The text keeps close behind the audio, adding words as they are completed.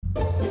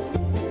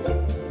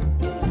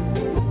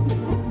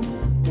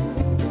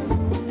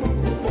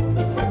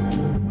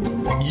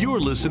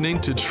listening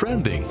to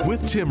Trending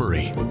with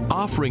Timmerie,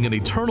 offering an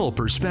eternal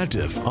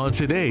perspective on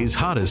today's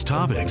hottest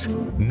topics.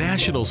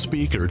 National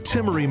speaker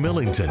Timmerie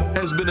Millington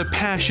has been a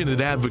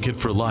passionate advocate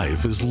for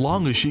life as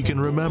long as she can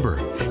remember,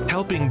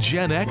 helping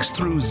Gen X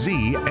through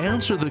Z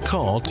answer the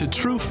call to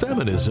true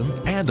feminism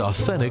and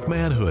authentic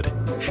manhood.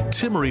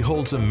 Timmerie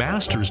holds a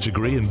master's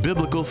degree in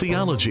biblical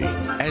theology,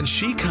 and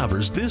she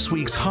covers this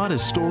week's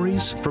hottest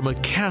stories from a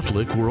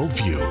Catholic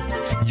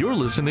worldview. You're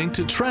listening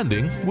to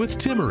Trending with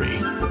Timmerie.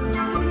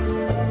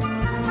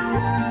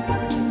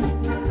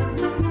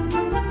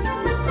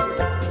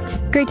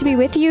 Great to be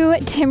with you.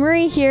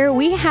 Timmerie here.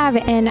 We have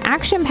an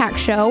action-packed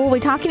show. We'll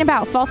be talking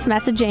about false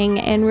messaging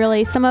and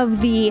really some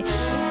of the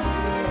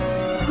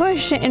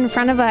push in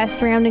front of us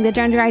surrounding the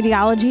gender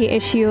ideology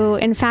issue.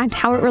 In fact,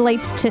 how it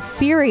relates to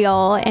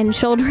cereal and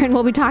children.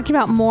 We'll be talking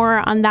about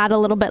more on that a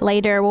little bit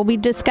later. We'll be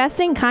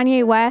discussing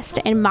Kanye West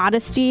and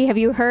modesty. Have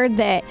you heard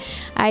that,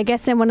 I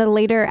guess in one of the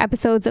later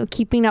episodes of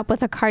Keeping Up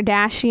with the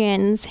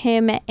Kardashians,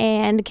 him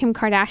and Kim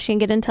Kardashian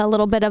get into a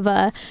little bit of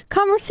a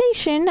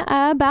conversation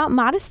about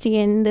modesty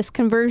and this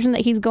conversion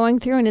that he's going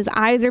through, and his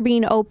eyes are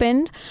being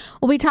opened.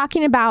 We'll be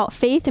talking about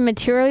faith and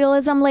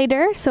materialism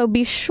later, so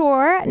be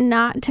sure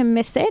not to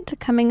miss it.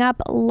 Coming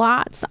up,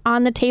 lots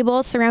on the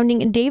table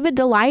surrounding David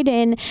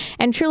Daleiden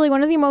and truly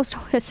one of the most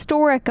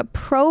historic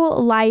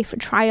pro-life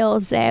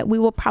trials that we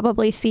will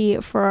probably see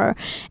for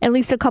at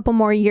least a couple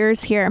more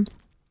years here.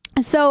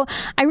 So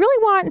I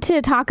really want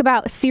to talk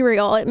about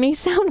cereal. It may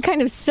sound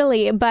kind of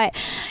silly, but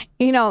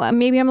you know,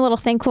 maybe I'm a little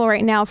thankful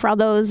right now for all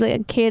those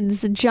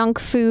kids' junk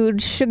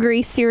food,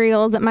 sugary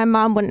cereals that my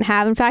mom wouldn't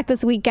have. In fact,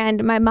 this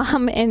weekend, my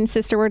mom and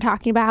sister were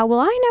talking about how, well,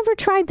 I never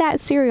tried that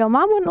cereal.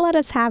 Mom wouldn't let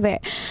us have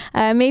it.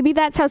 Maybe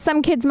that's how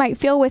some kids might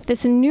feel with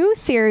this new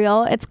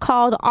cereal. It's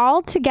called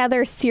All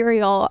Together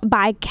Cereal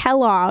by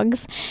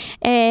Kellogg's.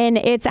 And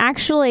it's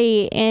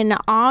actually in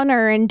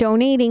honor and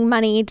donating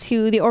money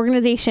to the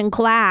organization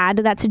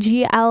GLAAD. That's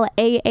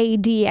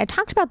GLAAD. I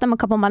talked about them a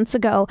couple months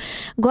ago.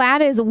 GLAAD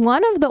is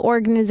one of the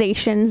organizations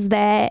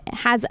that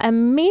has a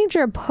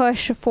major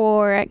push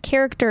for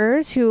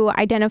characters who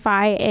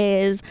identify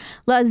as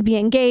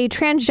lesbian, gay,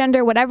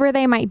 transgender, whatever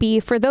they might be,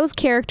 for those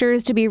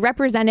characters to be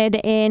represented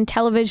in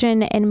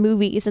television and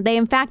movies. They,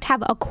 in fact,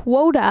 have a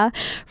quota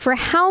for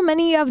how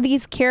many of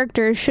these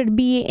characters should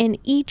be in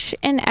each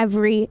and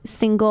every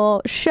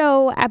single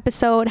show,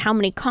 episode, how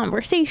many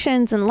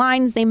conversations and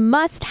lines they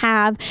must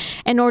have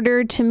in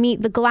order to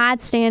meet the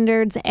GLAAD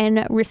standards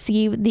and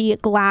receive the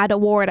GLAAD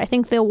award. I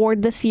think the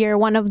award this year,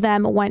 one of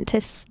them went to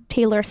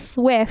Taylor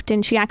Swift,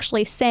 and she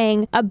actually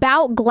sang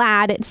about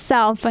GLAAD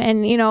itself.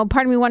 And, you know,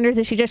 part of me wonders,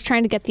 is she just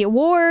trying to get the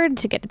award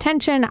to get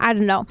attention? I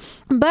don't know.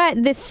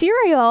 But this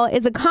cereal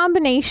is a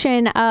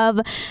combination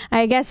of,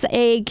 I guess,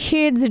 a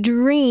kid's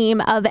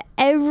dream of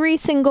every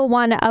single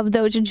one of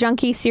those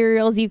junky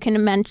cereals you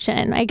can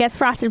mention. I guess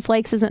Frosted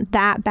Flakes isn't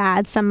that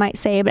bad, some might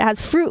say, but it has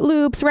Fruit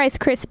Loops, Rice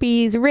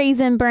Krispies,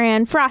 Raisin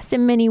Bran, Frosted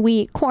Mini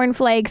Wheat, Corn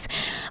Flakes.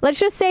 Let's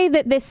just say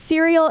that this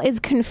cereal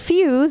is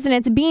confused, and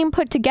it's being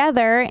put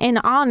together in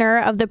honor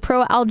of the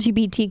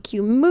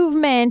pro-LGBTQ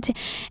movement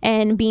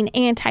and being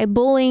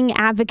anti-bullying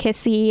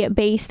advocacy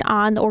based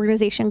on the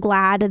organization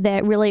GLAAD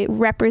that really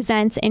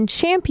represents and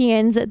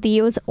champions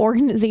these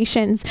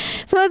organizations.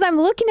 So as I'm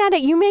looking at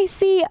it, you may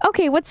see,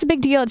 okay, what's the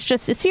big deal? It's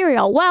just a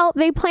cereal. Well,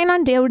 they plan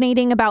on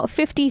donating about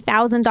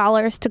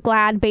 $50,000 to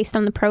GLAAD based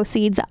on the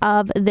proceeds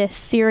of this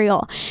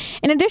cereal.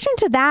 In addition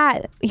to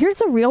that, here's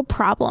the real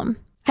problem.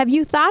 Have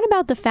you thought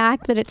about the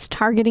fact that it's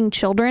targeting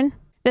children?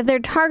 That they're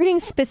targeting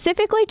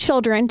specifically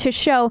children to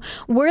show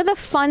we're the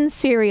fun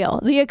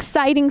cereal, the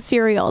exciting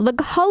cereal, the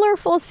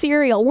colorful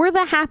cereal, we're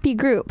the happy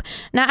group,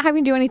 not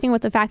having to do anything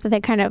with the fact that they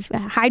kind of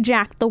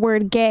hijacked the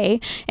word gay.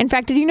 In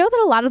fact, did you know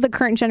that a lot of the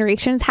current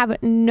generations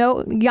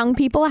young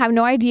people have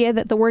no idea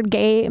that the word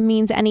gay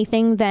means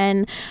anything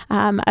than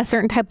a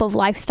certain type of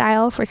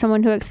lifestyle for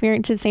someone who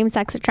experiences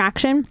same-sex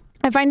attraction?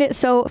 I find it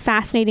so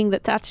fascinating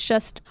that that's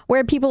just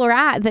where people are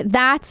at, that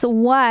that's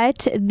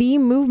what the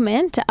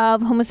movement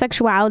of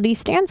homosexuality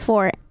stands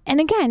for. And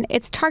again,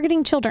 it's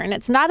targeting children.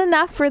 It's not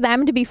enough for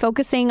them to be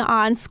focusing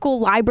on school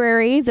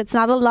libraries. It's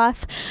not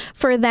enough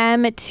for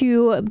them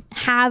to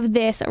have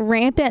this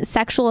rampant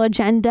sexual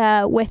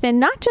agenda within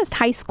not just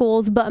high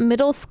schools, but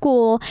middle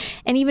school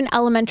and even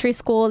elementary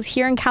schools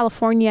here in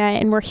California.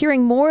 And we're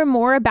hearing more and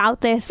more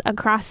about this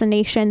across the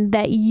nation,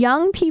 that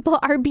young people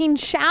are being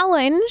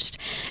challenged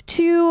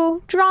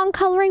to draw on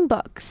coloring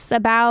books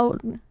about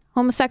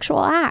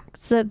homosexual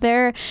acts, that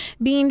they're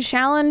being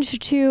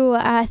challenged to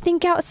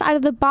think outside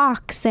of the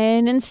box,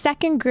 and in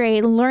second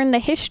grade learn the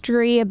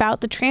history about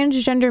the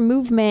transgender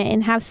movement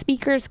and have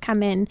speakers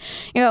come in.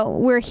 You know,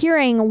 we're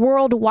hearing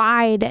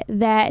worldwide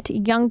that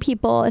young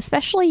people,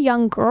 especially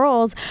young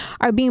girls,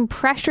 are being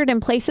pressured in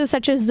places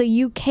such as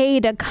the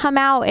UK to come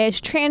out as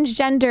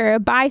transgender,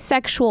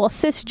 bisexual,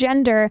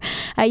 cisgender.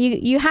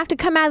 You have to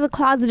come out of the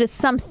closet as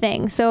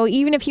something. So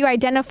even if you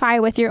identify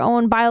with your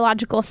own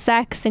biological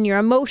sex and your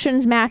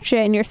emotions match it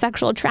and your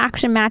sexual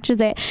attraction matches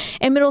it,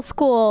 in middle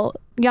school,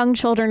 young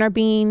children are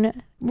being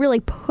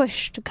really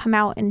pushed to come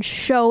out and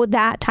show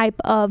that type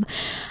of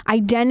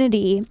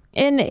identity.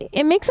 And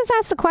it makes us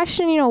ask the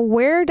question,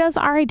 where does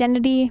our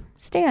identity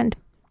stand?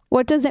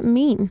 What does it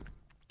mean?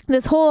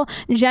 This whole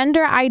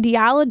gender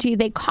ideology,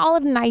 they call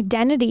it an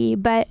identity,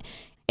 but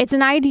it's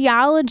an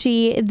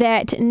ideology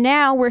that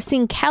now we're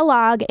seeing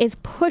Kellogg is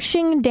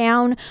pushing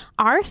down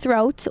our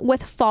throats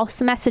with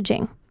false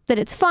messaging. That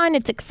it's fun,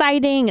 it's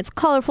exciting, it's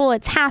colorful,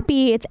 it's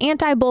happy, it's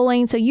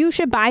anti-bullying, so you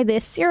should buy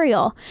this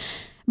cereal.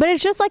 But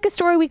it's just like a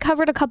story we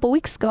covered a couple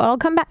weeks ago. I'll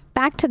come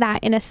back to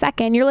that in a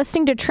second. You're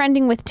listening to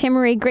Trending with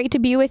Timmerie. Great to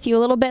be with you. A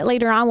little bit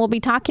later on, we'll be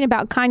talking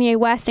about Kanye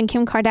West and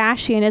Kim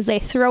Kardashian as they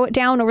throw it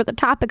down over the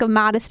topic of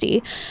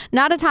modesty.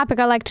 Not a topic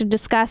I like to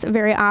discuss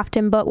very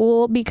often, but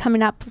we'll be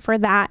coming up for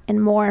that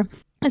and more.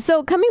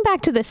 So coming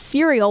back to the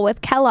cereal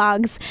with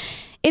Kellogg's,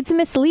 it's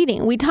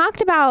misleading. We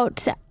talked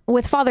about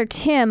with Father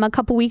Tim a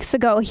couple weeks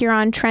ago here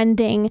on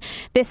Trending,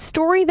 this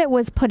story that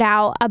was put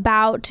out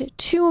about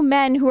two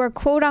men who are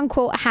quote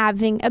unquote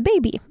having a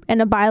baby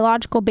and a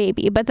biological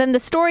baby. But then the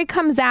story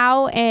comes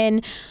out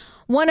and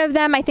one of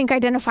them, I think,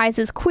 identifies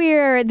as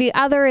queer. The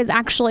other is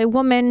actually a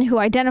woman who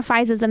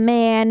identifies as a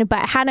man,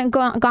 but hadn't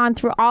gone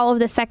through all of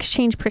the sex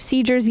change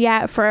procedures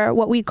yet for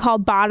what we call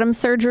bottom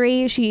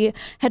surgery. She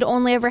had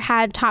only ever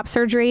had top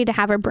surgery to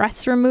have her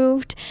breasts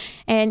removed.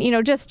 And,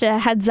 just a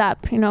heads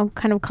up,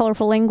 kind of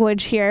colorful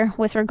language here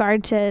with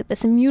regard to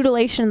this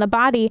mutilation of the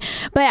body.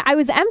 But I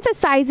was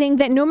emphasizing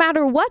that no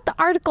matter what the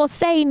articles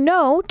say,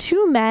 no,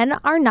 two men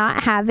are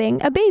not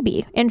having a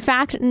baby. In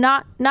fact,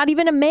 not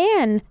even a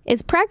man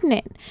is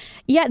pregnant.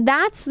 Yet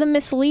that's the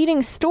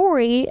misleading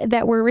story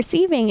that we're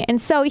receiving. And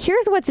so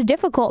here's what's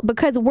difficult,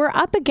 because we're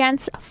up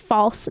against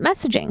false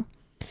messaging.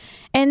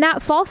 And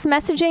that false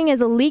messaging is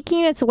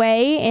leaking its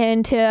way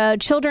into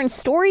children's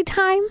story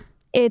time.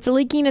 It's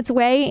leaking its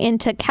way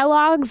into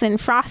Kellogg's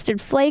and Frosted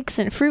Flakes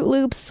and Fruit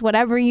Loops,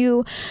 whatever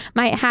you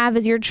might have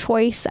as your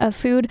choice of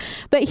food.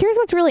 But here's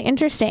what's really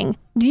interesting.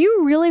 Do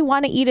you really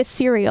want to eat a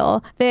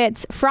cereal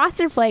that's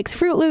Frosted Flakes,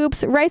 Fruit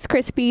Loops, Rice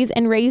Krispies,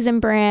 and Raisin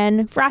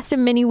Bran, Frosted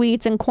Mini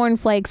Wheats, and Corn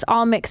Flakes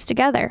all mixed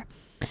together?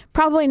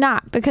 Probably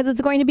not, because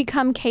it's going to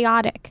become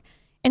chaotic.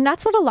 And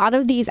that's what a lot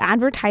of these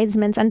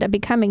advertisements end up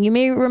becoming. You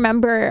may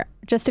remember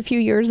just a few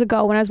years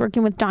ago when I was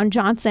working with Don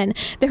Johnson,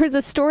 there was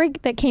a story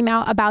that came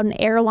out about an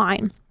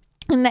airline.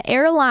 And the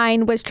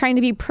airline was trying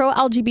to be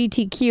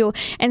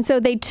pro-LGBTQ. And so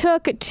they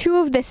took two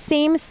of the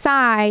same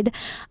side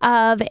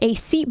of a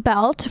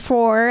seatbelt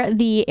for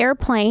the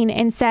airplane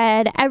and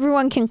said,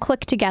 everyone can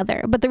click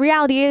together. But the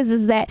reality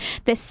is that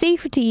the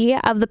safety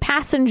of the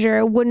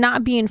passenger would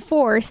not be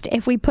enforced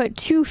if we put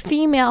two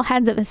female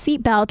heads of a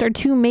seatbelt or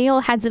two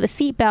male heads of a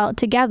seatbelt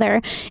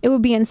together. It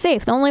would be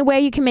unsafe. The only way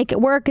you can make it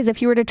work is if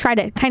you were to try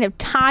to kind of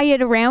tie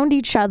it around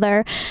each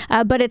other,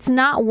 but it's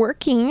not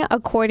working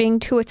according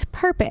to its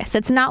purpose.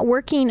 It's not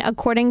working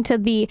according to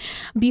the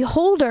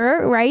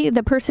beholder, right?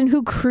 The person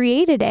who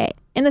created it.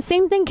 And the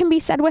same thing can be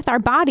said with our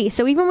body.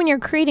 So even when you're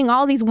creating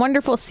all these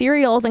wonderful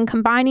cereals and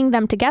combining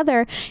them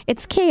together,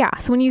 it's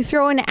chaos. When you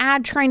throw an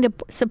ad trying to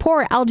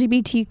support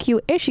LGBTQ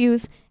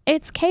issues,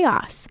 it's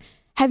chaos.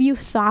 Have you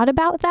thought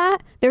about that?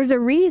 There's a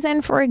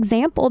reason, for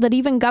example, that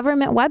even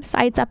government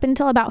websites up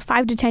until about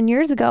 5 to 10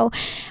 years ago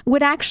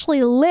would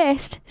actually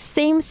list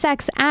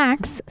same-sex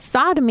acts,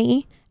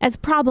 sodomy, as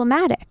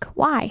problematic.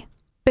 Why?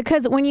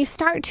 Because when you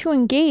start to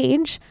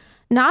engage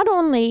not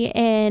only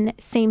in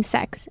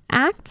same-sex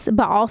acts,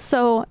 but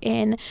also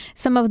in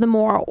some of the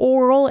more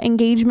oral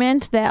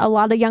engagement that a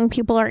lot of young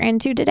people are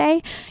into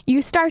today,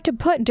 you start to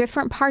put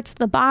different parts of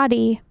the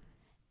body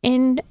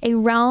in a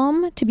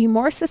realm to be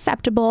more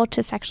susceptible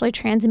to sexually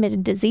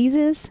transmitted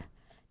diseases,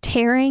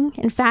 tearing.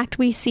 In fact,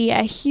 we see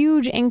a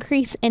huge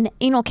increase in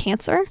anal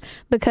cancer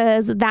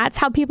because that's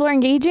how people are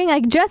engaging.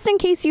 Like, just in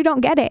case you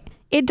don't get it,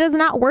 it does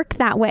not work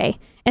that way.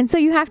 And so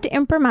you have to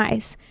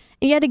improvise.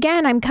 And yet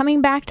again, I'm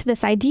coming back to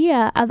this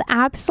idea of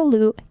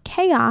absolute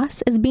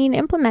chaos is being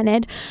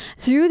implemented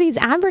through these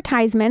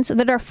advertisements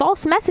that are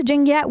false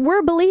messaging, yet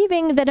we're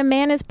believing that a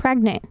man is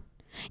pregnant.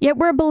 Yet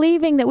we're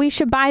believing that we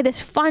should buy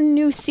this fun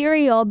new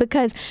cereal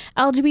because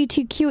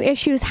LGBTQ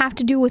issues have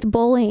to do with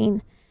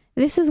bullying.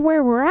 This is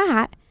where we're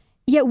at.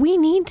 Yet we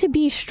need to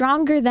be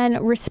stronger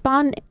than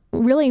responding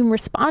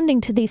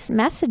to this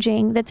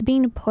messaging that's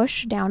being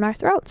pushed down our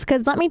throats.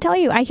 Because let me tell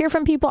you, I hear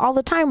from people all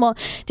the time, well,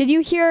 did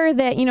you hear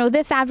that,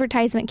 this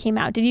advertisement came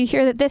out? Did you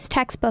hear that this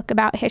textbook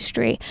about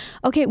history?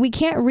 Okay, we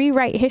can't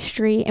rewrite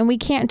history, and we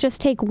can't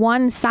just take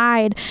one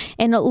side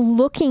and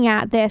looking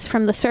at this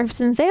from the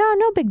surface and say, oh,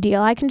 no big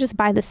deal. I can just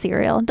buy the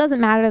cereal. It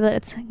doesn't matter that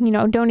it's,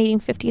 donating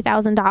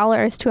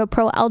 $50,000 to a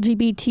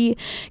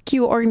pro-LGBTQ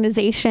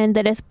organization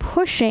that is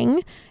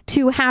pushing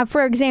to have,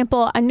 for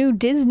example, a new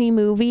Disney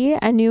movie,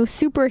 a new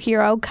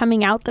superhero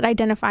coming out that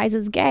identifies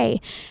as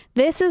gay.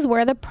 This is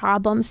where the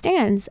problem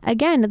stands.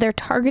 Again, they're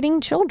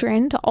targeting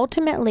children to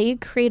ultimately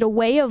create a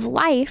way of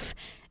life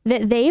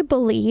that they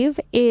believe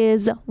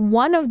is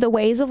one of the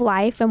ways of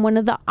life and one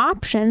of the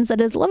options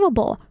that is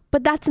livable.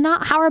 But that's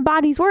not how our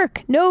bodies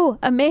work. No,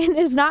 a man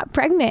is not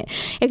pregnant.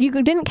 If you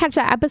didn't catch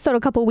that episode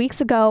a couple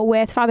weeks ago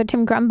with Father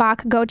Tim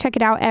Grumbach, go check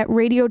it out at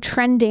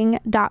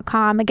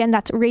radiotrending.com. Again,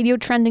 that's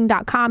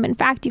radiotrending.com. In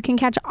fact, you can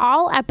catch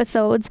all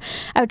episodes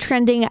of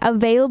Trending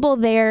available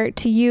there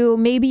to you.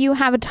 Maybe you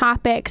have a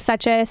topic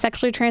such as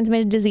sexually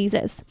transmitted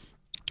diseases,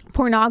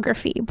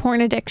 pornography,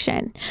 porn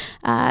addiction,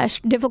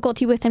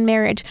 difficulty within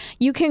marriage.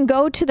 You can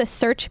go to the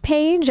search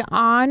page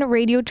on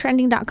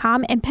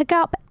radiotrending.com and pick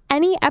up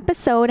any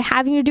episode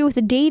having to do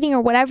with dating or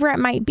whatever it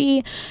might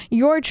be.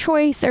 Your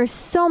choice. There's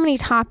so many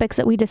topics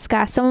that we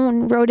discuss.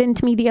 Someone wrote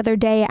into me the other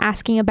day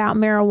asking about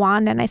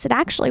marijuana, and I said,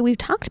 actually, we've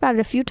talked about it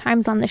a few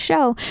times on the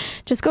show.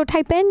 Just go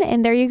type in,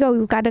 and there you go.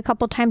 We've got a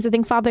couple times. I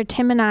think Father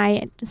Tim and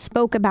I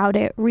spoke about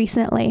it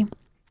recently.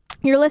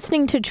 You're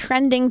listening to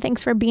Trending.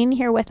 Thanks for being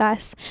here with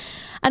us.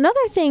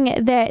 Another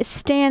thing that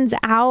stands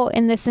out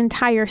in this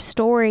entire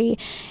story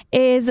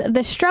is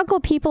the struggle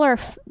people are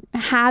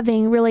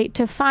having really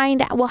to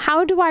find, well,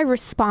 how do I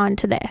respond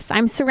to this?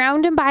 I'm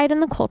surrounded by it in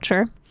the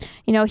culture.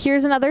 You know,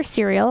 here's another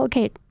cereal.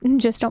 Okay,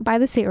 just don't buy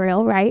the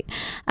cereal, right?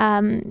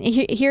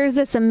 Here's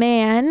this a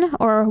man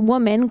or a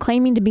woman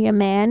claiming to be a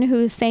man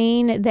who's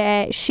saying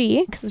that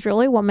she, because it's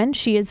really a woman,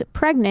 she is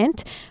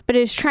pregnant, but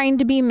is trying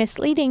to be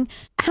misleading.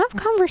 Have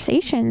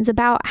conversations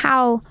about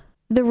how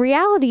the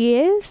reality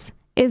is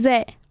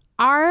that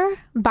our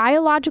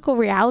biological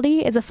reality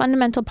is a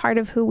fundamental part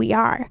of who we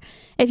are.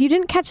 If you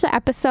didn't catch the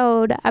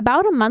episode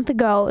about a month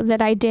ago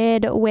that I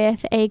did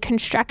with a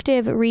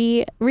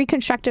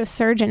reconstructive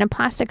surgeon, a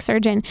plastic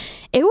surgeon,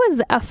 it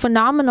was a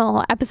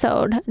phenomenal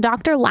episode.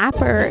 Dr.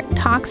 Lapper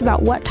talks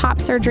about what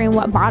top surgery and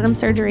what bottom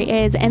surgery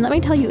is. And let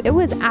me tell you, it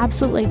was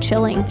absolutely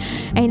chilling.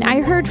 And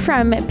I heard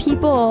from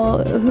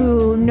people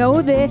who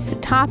know this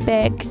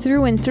topic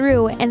through and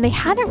through, and they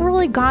hadn't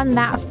really gone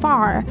that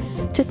far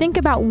to think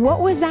about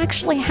what was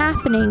actually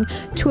happening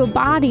to a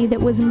body that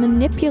was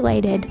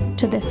manipulated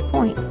to this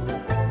point.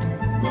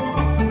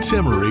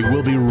 Timmerie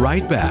will be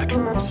right back.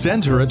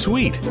 Send her a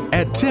tweet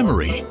at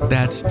Timmerie.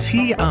 That's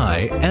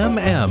TIMMERIE.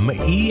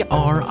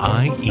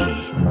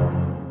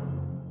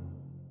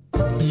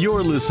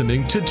 You're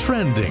listening to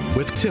Trending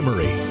with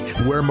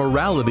Timmerie, where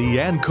morality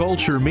and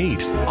culture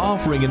meet,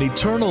 offering an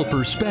eternal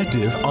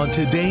perspective on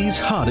today's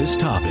hottest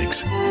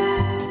topics.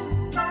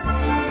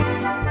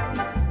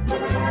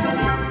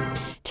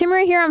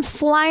 Timmerie here. I'm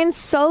flying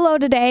solo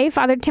today.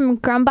 Father Tim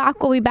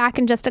Grumbach will be back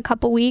in just a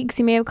couple weeks.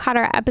 You may have caught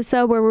our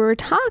episode where we were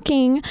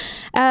talking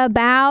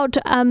about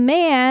a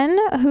man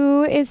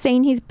who is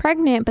saying he's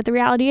pregnant, but the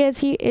reality is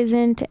he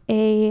isn't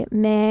a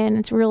man.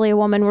 It's really a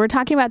woman. We were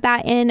talking about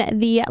that in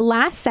the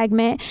last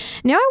segment.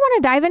 Now I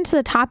want to dive into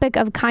the topic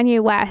of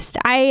Kanye West.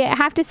 I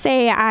have to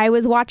say, I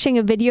was watching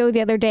a video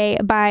the other day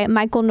by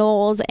Michael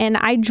Knowles, and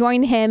I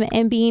joined him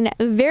in being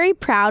very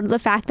proud of the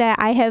fact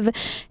that I have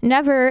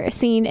never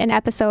seen an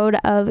episode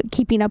of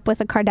Keeping Up with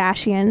the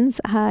Kardashians.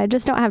 I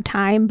just don't have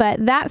time,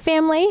 but that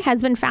family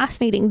has been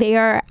fascinating. They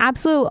are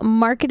absolute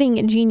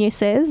marketing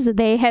geniuses.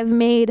 They have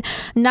made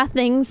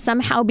nothing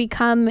somehow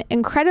become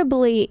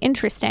incredibly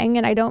interesting.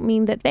 And I don't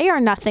mean that they are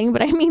nothing,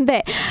 but I mean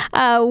that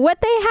what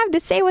they have to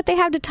say, what they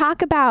have to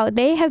talk about,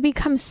 they have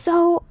become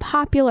so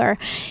popular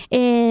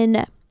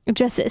in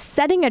just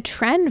setting a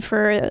trend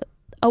for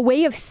a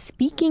way of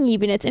speaking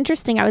even. It's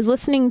interesting. I was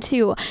listening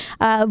to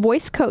a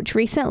voice coach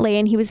recently,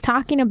 and he was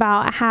talking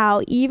about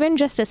how even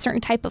just a certain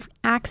type of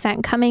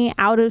accent coming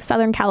out of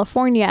Southern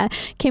California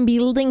can be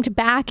linked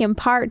back in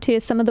part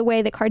to some of the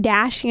way the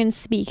Kardashians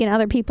speak and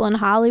other people in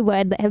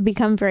Hollywood that have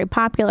become very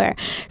popular.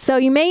 So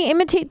you may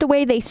imitate the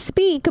way they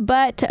speak,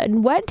 but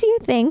what do you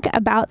think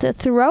about the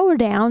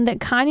throwdown that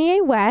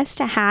Kanye West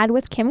had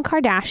with Kim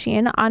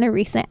Kardashian on a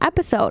recent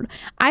episode?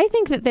 I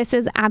think that this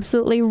is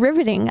absolutely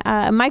riveting.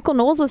 Michael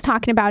Knowles was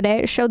talking about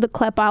it, showed the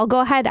clip. I'll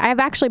go ahead. I've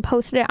actually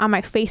posted it on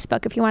my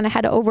Facebook if you want to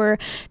head over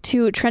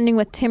to Trending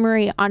with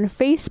Timmerie on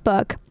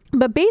Facebook.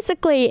 But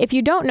basically, if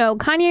you don't know,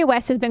 Kanye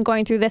West has been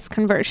going through this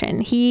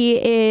conversion. He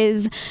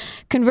has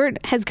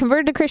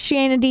converted to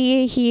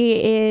Christianity.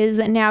 He is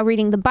now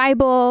reading the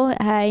Bible.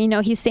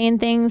 He's saying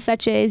things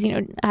such as,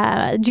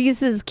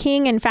 Jesus is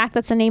King. In fact,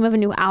 that's the name of a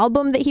new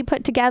album that he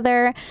put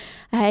together.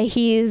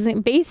 He's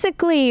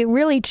basically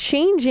really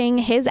changing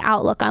his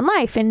outlook on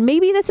life. And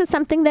maybe this is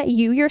something that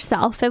you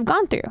yourself have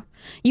gone through.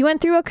 You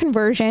went through a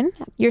conversion.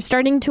 You're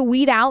starting to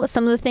weed out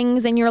some of the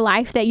things in your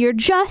life that you're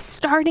just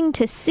starting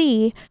to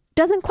see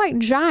doesn't quite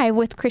jive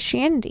with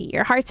Christianity.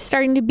 Your heart's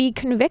starting to be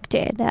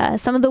convicted.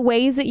 Some of the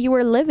ways that you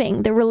were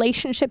living, the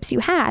relationships you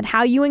had,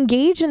 how you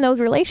engaged in those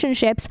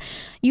relationships,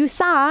 you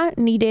saw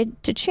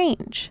needed to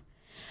change.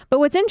 But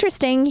what's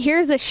interesting,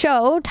 here's a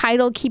show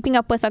titled Keeping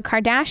Up with the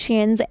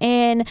Kardashians,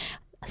 and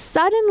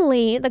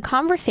suddenly the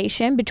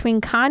conversation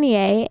between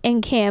Kanye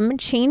and Kim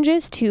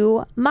changes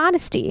to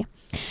modesty.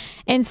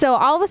 And so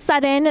all of a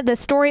sudden, the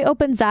story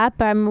opens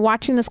up. I'm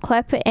watching this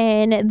clip,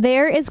 and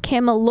there is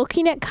Kim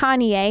looking at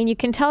Kanye, and you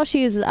can tell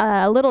she's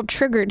a little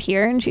triggered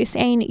here, and she's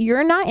saying,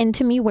 "You're not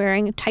into me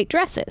wearing tight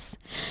dresses."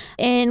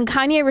 And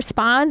Kanye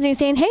responds, and he's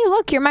saying, "Hey,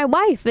 look, you're my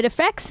wife. It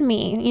affects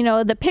me. You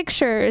know, the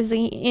pictures."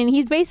 And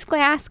he's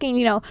basically asking,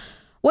 you know,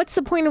 what's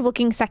the point of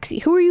looking sexy?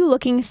 Who are you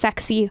looking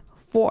sexy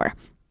for?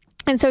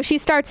 And so she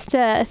starts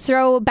to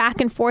throw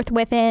back and forth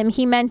with him.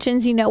 He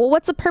mentions, you know, well,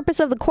 what's the purpose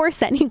of the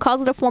corset? And he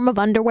calls it a form of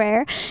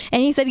underwear.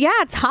 And he said,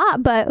 yeah, it's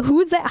hot, but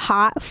who's it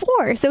hot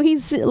for? So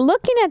he's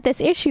looking at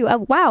this issue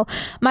of, wow,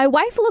 my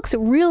wife looks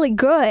really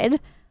good,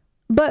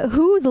 but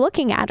who's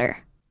looking at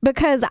her?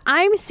 Because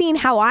I'm seeing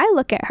how I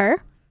look at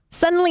her.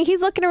 Suddenly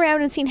he's looking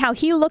around and seeing how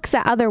he looks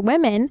at other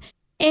women.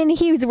 And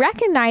he's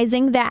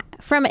recognizing that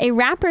from a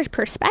rapper's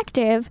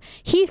perspective,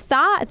 he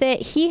thought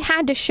that he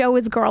had to show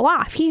his girl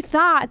off. He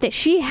thought that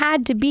she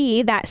had to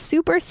be that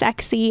super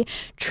sexy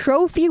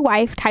trophy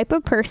wife type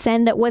of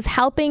person that was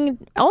helping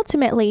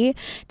ultimately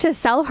to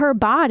sell her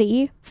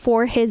body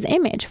for his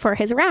image, for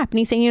his rap. And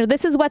he's saying, you know,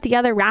 this is what the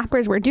other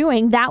rappers were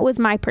doing. That was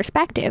my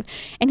perspective.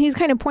 And he's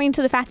kind of pointing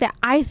to the fact that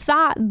I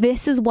thought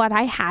this is what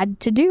I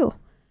had to do.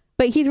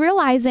 But he's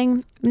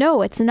realizing,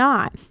 no, it's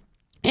not.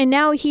 And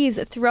now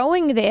he's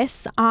throwing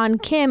this on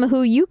Kim,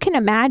 who you can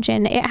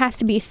imagine it has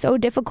to be so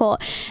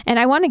difficult. And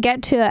I want to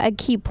get to a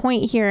key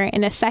point here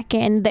in a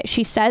second that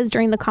she says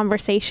during the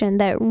conversation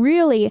that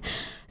really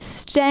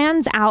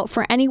stands out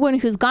for anyone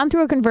who's gone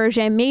through a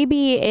conversion,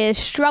 maybe is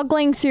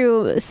struggling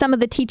through some of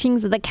the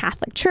teachings of the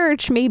Catholic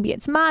Church. Maybe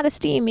it's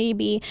modesty.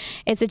 Maybe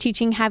it's a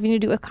teaching having to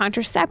do with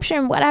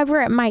contraception,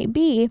 whatever it might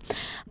be.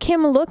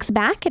 Kim looks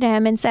back at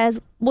him and says,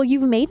 well,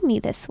 you've made me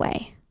this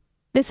way.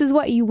 This is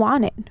what you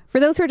wanted. For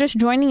those who are just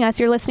joining us,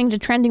 you're listening to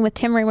Trending with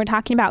Timmerie. We're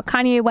talking about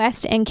Kanye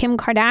West and Kim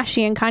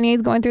Kardashian. Kanye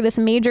is going through this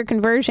major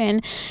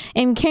conversion,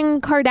 and Kim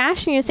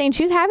Kardashian is saying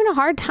she's having a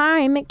hard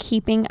time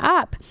keeping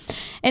up.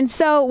 And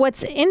so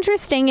what's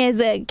interesting is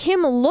that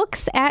Kim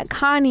looks at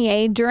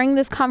Kanye during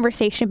this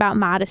conversation about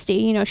modesty.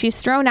 You know,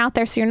 she's thrown out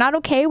there, so you're not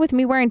okay with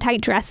me wearing tight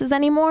dresses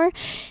anymore.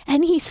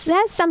 And he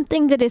says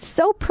something that is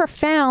so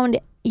profound,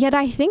 yet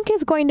I think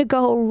is going to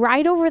go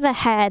right over the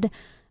head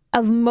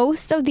of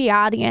most of the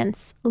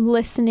audience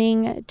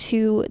listening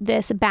to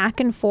this back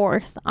and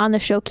forth on the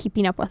show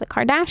Keeping Up with the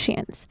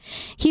Kardashians.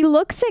 He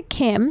looks at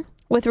Kim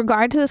with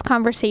regard to this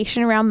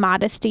conversation around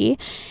modesty,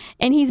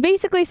 and he's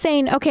basically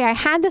saying, okay, I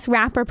had this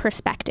rapper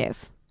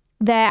perspective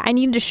that I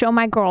needed to show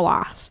my girl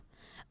off.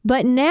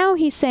 But now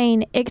he's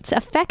saying it's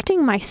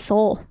affecting my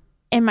soul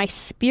and my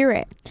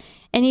spirit.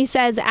 And he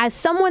says, as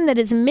someone that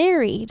is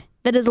married,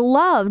 that is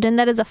loved, and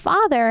that is a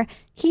father,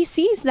 he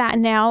sees that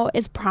now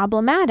as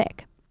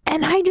problematic.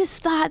 And I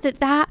just thought that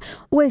that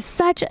was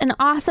such an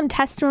awesome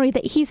testimony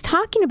that he's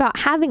talking about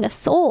having a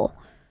soul.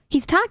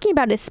 He's talking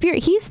about his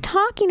spirit. He's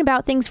talking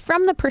about things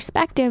from the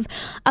perspective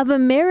of a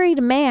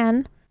married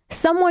man,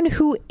 someone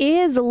who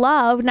is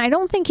loved. And I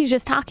don't think he's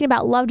just talking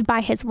about loved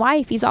by his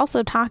wife. He's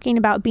also talking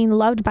about being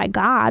loved by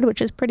God,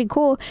 which is pretty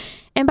cool.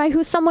 And by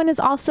who someone is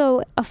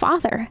also a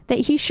father, that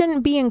he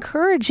shouldn't be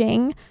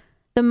encouraging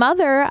the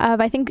mother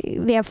of, I think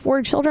they have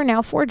 4 children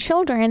now, 4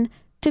 children,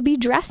 to be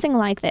dressing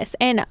like this.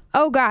 And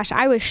oh gosh,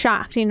 I was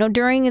shocked. You know,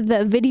 during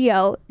the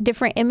video,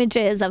 different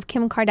images of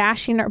Kim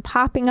Kardashian are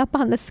popping up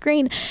on the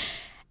screen.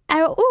 I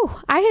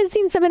had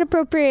seen some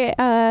inappropriate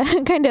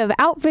kind of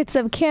outfits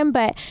of Kim,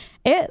 but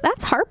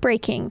that's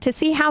heartbreaking to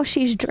see how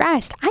she's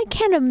dressed. I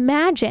can't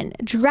imagine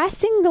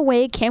dressing the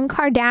way Kim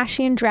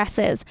Kardashian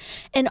dresses,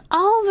 and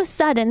all of a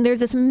sudden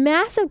there's this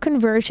massive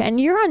conversion.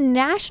 You're on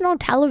national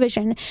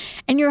television,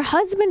 and your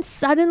husband's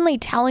suddenly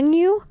telling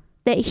you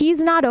that he's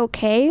not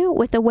okay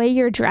with the way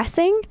you're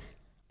dressing.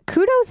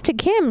 Kudos to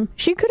Kim.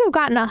 She could have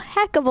gotten a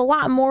heck of a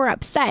lot more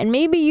upset. And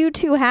maybe you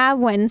too have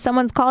when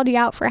someone's called you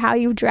out for how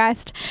you've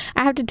dressed.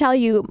 I have to tell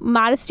you,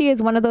 modesty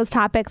is one of those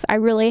topics I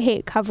really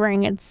hate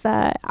covering.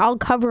 I'll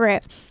cover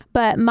it.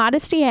 But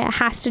modesty, it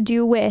has to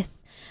do with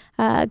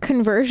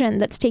conversion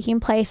that's taking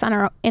place in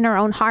our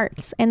own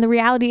hearts. And the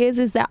reality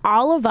is that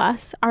all of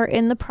us are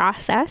in the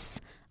process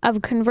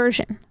of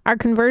conversion. Our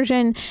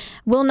conversion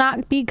will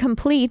not be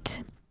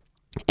complete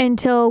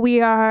until we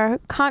are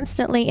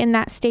constantly in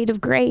that state of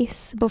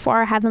grace before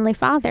our Heavenly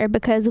Father,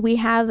 because we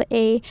have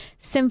a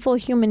sinful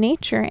human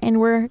nature and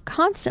we're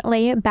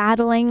constantly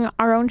battling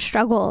our own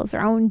struggles,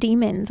 our own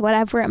demons,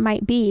 whatever it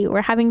might be.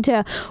 We're having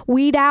to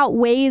weed out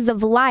ways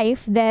of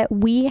life that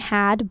we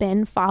had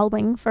been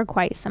following for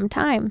quite some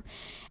time.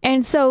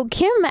 And so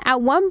Kim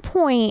at one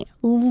point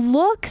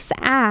looks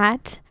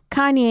at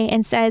Kanye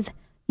and says,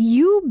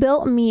 you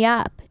built me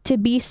up to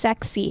be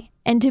sexy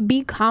and to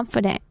be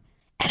confident.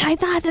 And I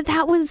thought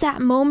that was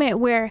that moment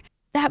where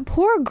that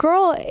poor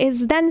girl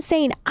is then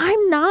saying,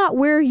 I'm not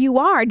where you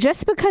are.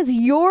 Just because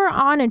you're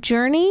on a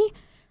journey,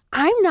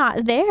 I'm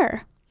not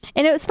there.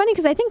 And it was funny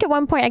because I think at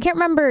one point, I can't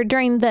remember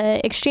during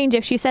the exchange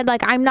if she said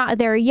like, I'm not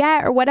there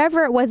yet or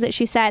whatever it was that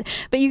she said,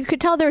 but you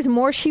could tell there was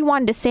more she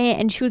wanted to say,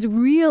 and she was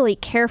really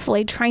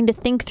carefully trying to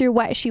think through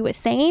what she was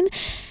saying.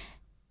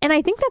 And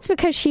I think that's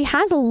because she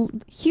has a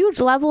huge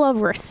level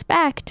of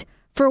respect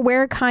for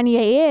where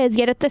Kanye is,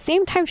 yet at the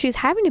same time, she's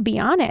having to be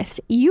honest.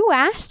 You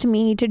asked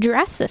me to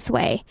dress this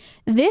way.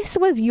 This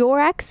was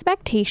your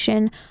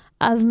expectation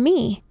of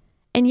me.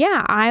 And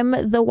yeah,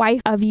 I'm the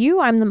wife of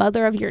you. I'm the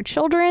mother of your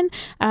children.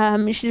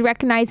 She's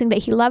recognizing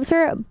that he loves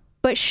her,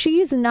 but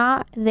she's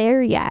not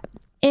there yet.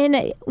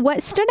 And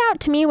what stood out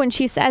to me when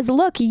she says,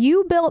 look,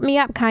 you built me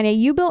up, Kanye.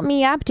 You built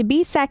me up to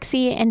be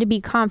sexy and to be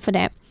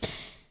confident.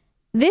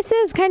 This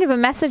is kind of a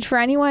message for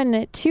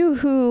anyone, too,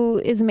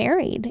 who is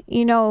married.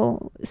 You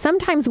know,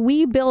 sometimes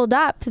we build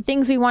up the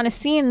things we want to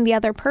see in the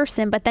other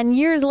person, but then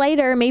years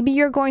later, maybe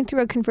you're going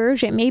through a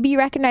conversion. Maybe you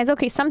recognize,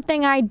 okay,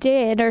 something I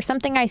did or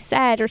something I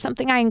said or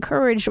something I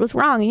encouraged was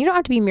wrong. And you don't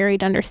have to be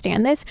married to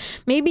understand this.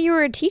 Maybe you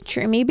were a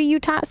teacher. Maybe you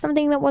taught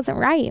something that wasn't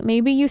right.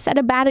 Maybe you set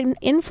a bad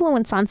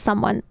influence on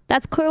someone.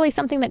 That's clearly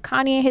something that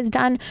Kanye has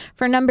done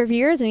for a number of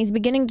years, and he's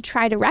beginning to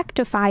try to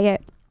rectify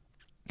it.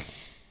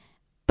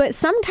 But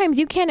sometimes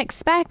you can't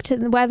expect,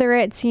 whether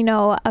it's, you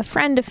know, a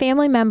friend, a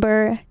family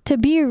member, to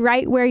be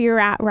right where you're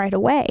at right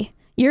away.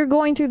 You're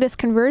going through this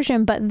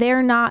conversion, but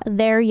they're not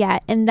there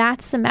yet. And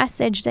that's the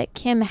message that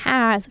Kim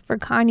has for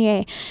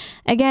Kanye.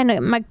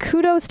 Again, my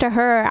kudos to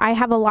her. I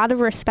have a lot of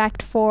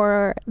respect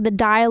for the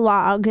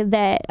dialogue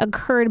that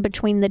occurred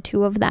between the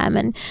two of them.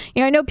 And,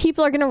 you know, I know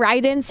people are going to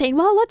write in saying,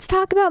 well, let's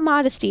talk about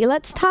modesty.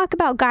 Let's talk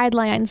about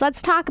guidelines.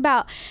 Let's talk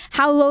about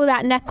how low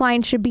that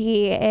neckline should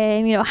be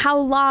and, you know, how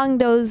long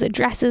those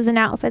dresses and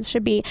outfits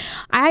should be.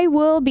 I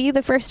will be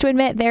the first to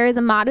admit there is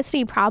a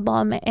modesty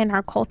problem in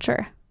our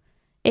culture.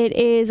 It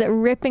is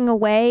ripping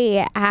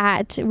away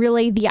at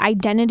really the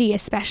identity,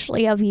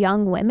 especially of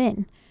young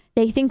women.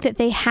 They think that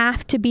they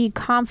have to be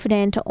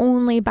confident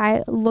only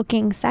by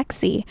looking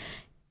sexy.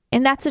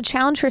 And that's a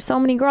challenge for so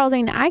many girls. I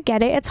mean, I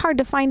get it. It's hard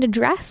to find a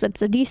dress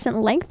that's a decent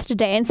length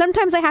today. And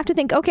sometimes I have to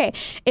think, okay,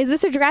 is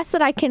this a dress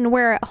that I can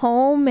wear at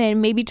home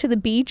and maybe to the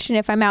beach and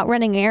if I'm out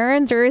running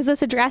errands? Or is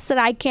this a dress that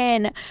I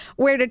can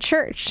wear to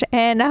church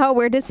and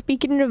wear to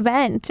speak at an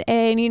event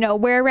and, you know,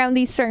 wear around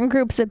these certain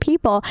groups of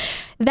people?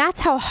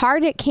 That's how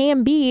hard it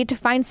can be to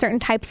find certain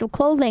types of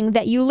clothing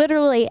that you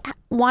literally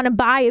want to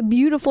buy a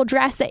beautiful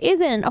dress that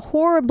isn't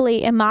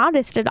horribly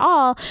immodest at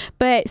all,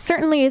 but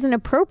certainly isn't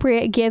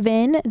appropriate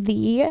given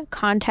the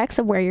context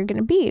of where you're going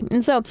to be.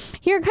 And so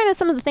here are kind of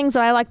some of the things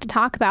that I like to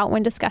talk about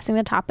when discussing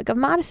the topic of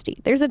modesty.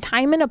 There's a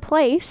time and a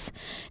place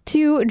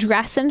to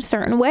dress in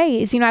certain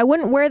ways. You know, I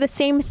wouldn't wear the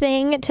same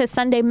thing to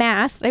Sunday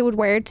Mass that I would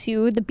wear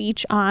to the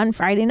beach on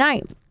Friday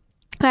night.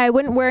 I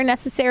wouldn't wear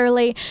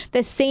necessarily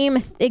the same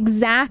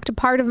exact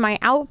part of my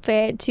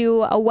outfit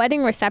to a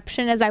wedding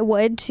reception as I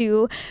would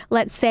to,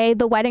 let's say,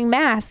 the wedding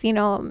mass. You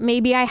know,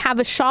 maybe I have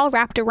a shawl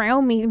wrapped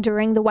around me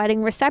during the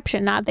wedding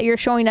reception. Not that you're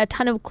showing a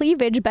ton of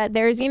cleavage, but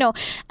there's, you know,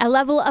 a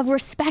level of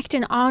respect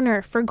and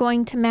honor for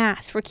going to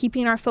mass, for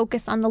keeping our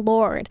focus on the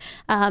Lord,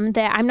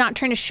 that I'm not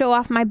trying to show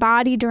off my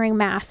body during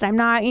mass. That I'm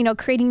not, you know,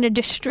 creating a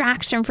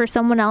distraction for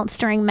someone else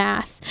during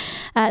mass.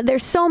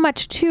 There's so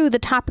much to the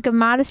topic of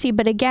modesty,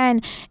 but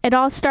again, it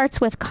all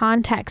starts with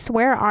context.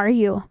 Where are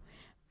you?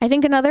 I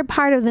think another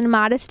part of the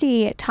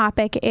modesty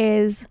topic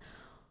is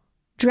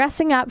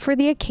dressing up for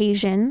the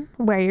occasion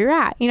where you're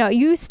at. You know, it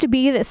used to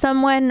be that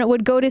someone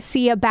would go to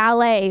see a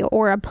ballet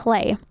or a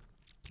play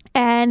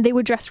and they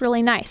would dress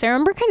really nice. I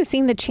remember kind of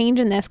seeing the change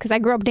in this because I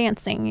grew up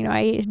dancing. You know,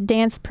 I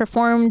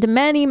performed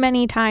many,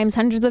 many times,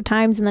 hundreds of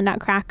times in the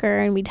Nutcracker,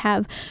 and we'd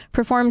have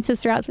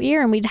performances throughout the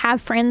year, and we'd have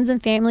friends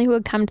and family who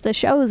would come to the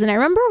shows. And I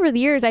remember over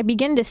the years, I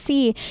began to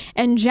see,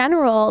 in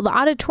general, the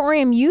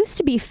auditorium used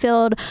to be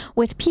filled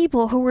with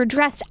people who were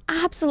dressed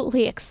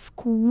absolutely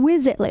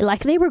exquisitely,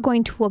 like they were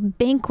going to a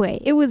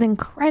banquet. It was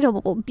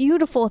incredible,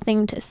 beautiful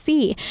thing to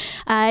see.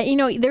 You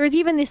know, there was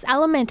even this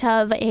element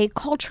of a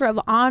culture of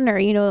honor,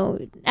 you know,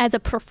 as a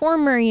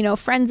performer, you know,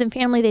 friends and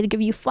family, they'd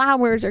give you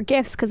flowers or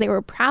gifts because they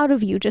were proud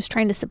of you, just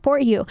trying to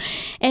support you.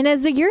 And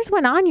as the years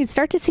went on, you'd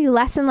start to see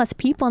less and less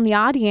people in the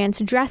audience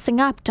dressing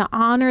up to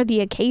honor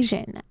the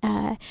occasion.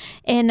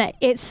 And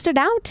it stood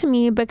out to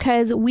me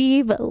because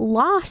we've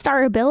lost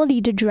our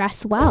ability to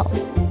dress well.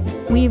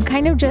 We've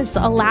kind of just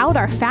allowed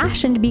our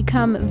fashion to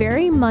become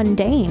very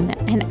mundane.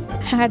 And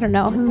I don't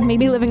know,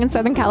 maybe living in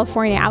Southern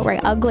California, outright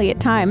ugly at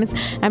times.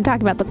 I'm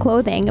talking about the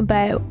clothing,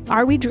 but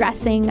are we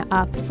dressing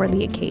up for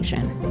the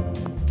occasion?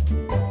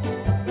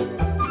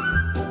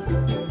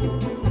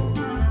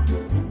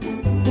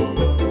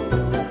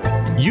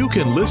 You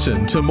can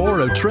listen to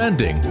more of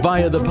Trending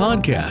via the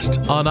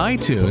podcast on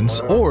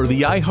iTunes or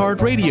the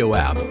iHeartRadio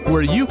app,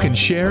 where you can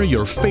share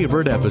your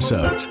favorite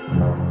episodes.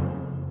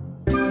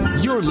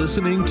 You're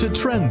listening to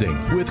Trending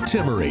with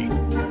Timmerie.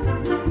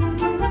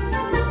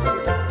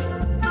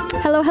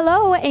 Hello,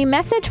 hello. A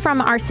message from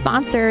our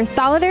sponsor.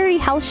 Solidarity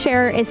Health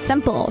Share is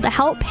simple to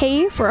help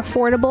pay for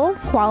affordable,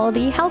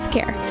 quality health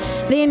care.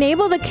 They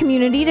enable the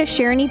community to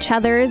share in each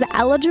other's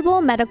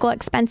eligible medical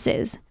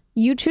expenses.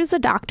 You choose a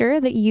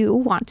doctor that you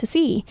want to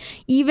see.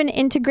 Even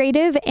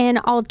integrative and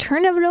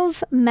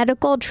alternative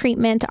medical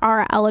treatment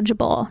are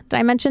eligible. Did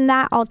I mention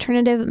that?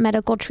 Alternative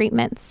medical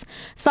treatments.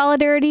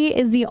 Solidarity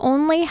is the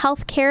only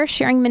healthcare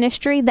sharing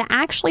ministry that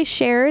actually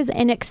shares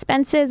in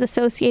expenses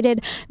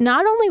associated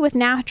not only with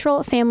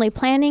natural family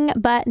planning,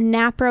 but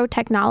NAPRO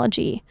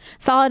technology.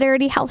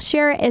 Solidarity Health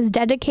Share is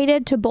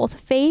dedicated to both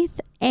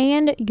faith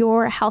and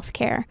your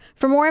healthcare.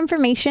 For more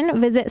information,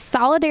 visit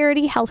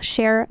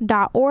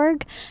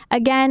solidarityhealthshare.org.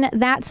 Again,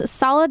 that's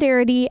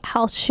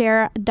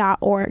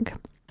solidarityhealthshare.org.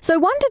 So I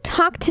wanted to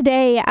talk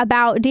today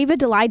about David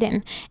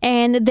Daleiden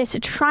and this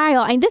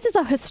trial. And this is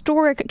a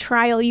historic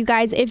trial, you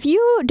guys. If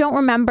you don't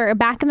remember,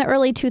 back in the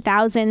early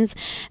 2000s,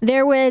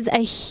 there was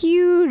a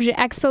huge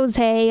expose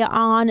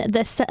on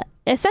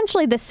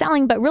essentially the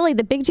selling, but really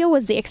the big deal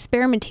was the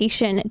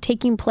experimentation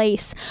taking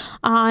place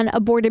on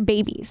aborted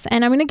babies.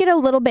 And I'm going to get a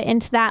little bit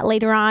into that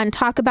later on,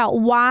 talk about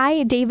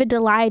why David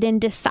Daleiden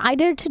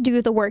decided to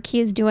do the work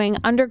he is doing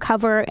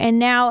undercover. And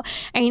now,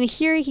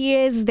 here he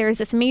is, there's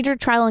this major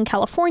trial in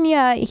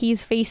California.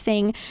 He's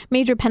facing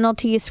major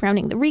penalties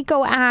surrounding the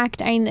RICO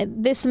Act.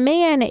 This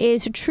man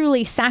is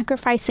truly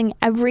sacrificing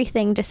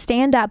everything to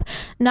stand up,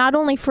 not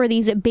only for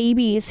these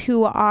babies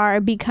who are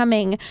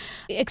becoming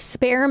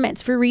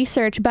experiments for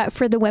research, but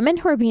for the women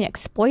who are being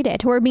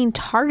exploited, who are being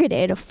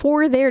targeted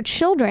for their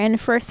children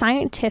for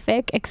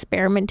scientific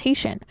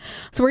experimentation.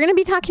 So we're going to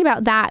be talking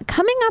about that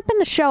coming up in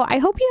the show. I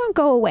hope you don't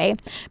go away,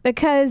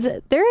 because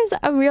there is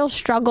a real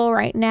struggle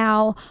right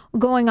now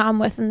going on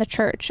within the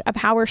church, a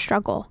power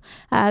struggle,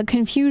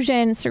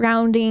 confusion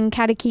surrounding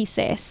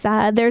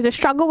catechesis. There's a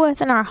struggle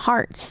within our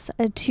hearts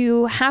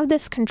to have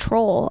this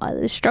control,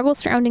 the struggle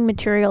surrounding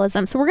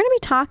materialism. So we're going to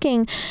be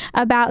talking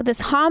about this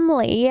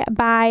homily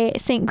by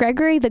St.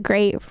 Gregory the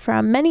Great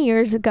from many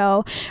years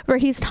ago, where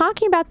he's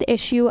talking about the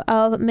issue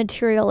of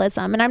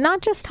materialism. And I'm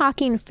not just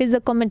talking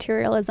physical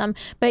materialism,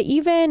 but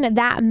even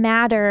that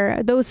matter,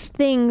 those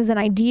things and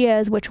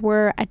ideas which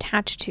we're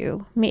attached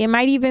to. It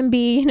might even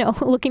be,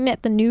 looking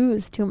at the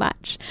news too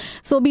much.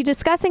 So we'll be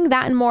discussing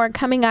that and more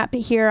coming up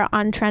here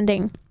on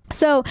Trending.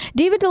 So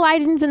David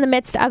Daleiden's in the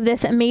midst of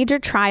this major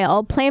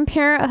trial. Planned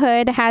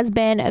Parenthood has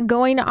been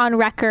going on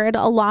record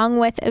along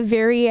with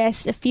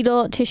various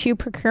fetal tissue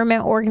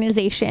procurement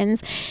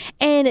organizations,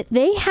 and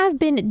they have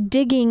been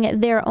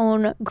digging their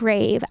own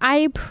grave.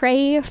 I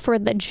pray for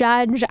the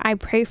judge. I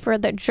pray for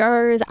the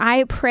jurors.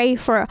 I pray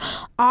for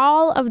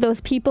all of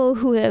those people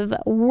who have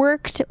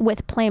worked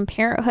with Planned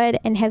Parenthood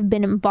and have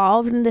been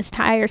involved in this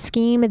entire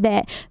scheme,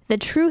 that the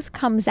truth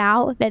comes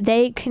out, that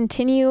they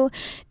continue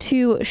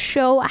to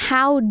show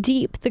how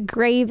deep the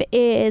grave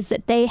is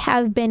that they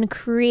have been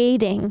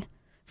creating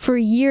for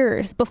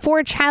years before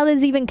a child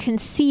is even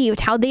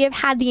conceived, how they have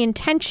had the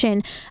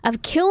intention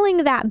of killing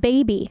that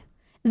baby.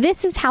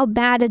 This is how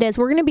bad it is.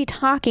 We're going to be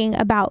talking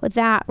about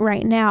that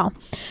right now.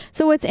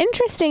 So what's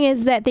interesting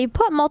is that they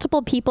put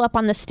multiple people up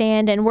on the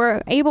stand, and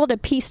we're able to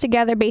piece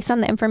together based on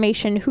the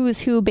information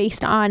who's who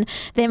based on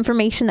the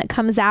information that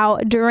comes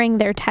out during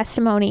their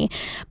testimony.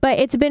 But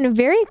it's been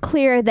very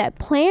clear that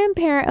Planned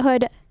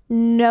Parenthood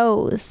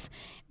knows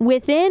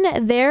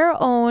within their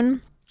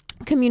own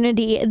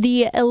community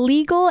the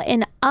illegal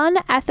and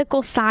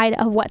unethical side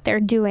of what they're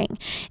doing.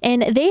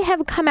 And they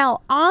have come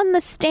out on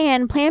the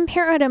stand, Planned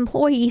Parenthood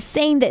employees,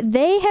 saying that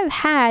they have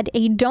had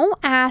a don't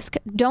ask,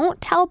 don't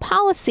tell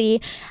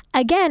policy,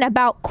 again,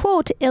 about,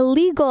 quote,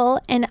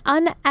 illegal and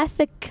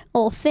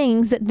unethical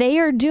things that they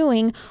are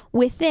doing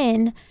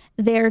within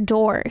their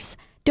doors.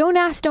 Don't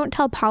ask, don't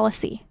tell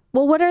policy.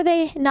 Well, what are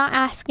they not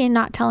asking,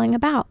 not telling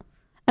about?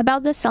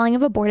 About the selling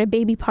of aborted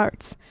baby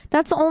parts.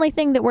 That's the only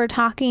thing that we're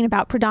talking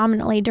about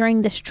predominantly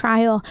during this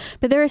trial.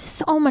 But there is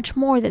so much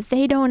more that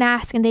they don't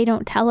ask and they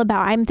don't tell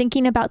about. I'm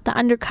thinking about the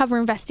undercover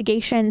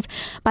investigations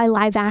by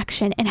Live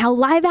Action and how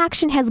Live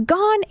Action has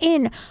gone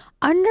in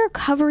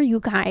undercover, you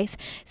guys,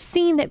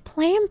 seeing that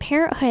Planned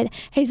Parenthood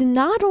has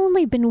not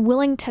only been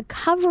willing to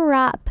cover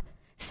up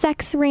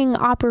sex ring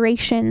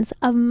operations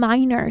of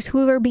minors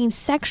who are being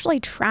sexually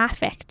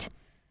trafficked,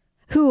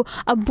 who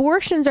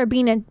abortions are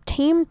being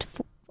obtained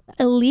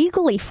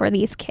illegally for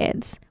these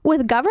kids,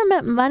 with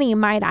government money,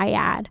 might I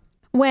add,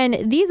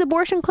 when these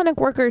abortion clinic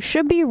workers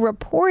should be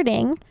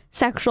reporting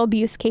sexual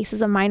abuse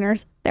cases of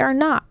minors, they're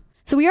not.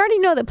 So we already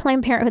know that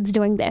Planned Parenthood's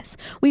doing this.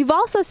 We've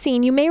also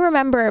seen, you may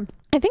remember,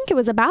 I think it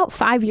was about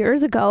 5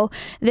 years ago,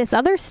 this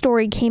other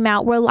story came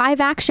out where Live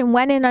Action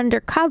went in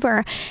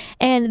undercover,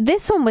 and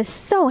this one was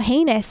so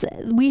heinous.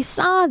 We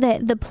saw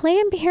that the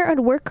Planned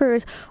Parenthood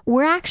workers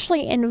were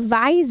actually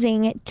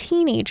advising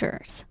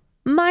teenagers,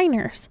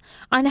 minors,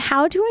 on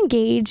how to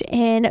engage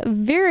in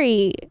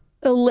very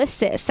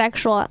illicit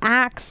sexual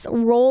acts,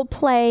 role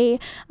play,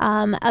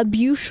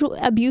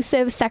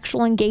 abusive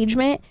sexual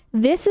engagement.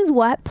 This is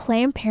what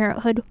Planned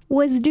Parenthood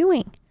was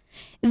doing.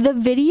 The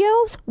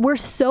videos were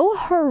so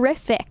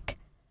horrific.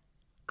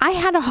 I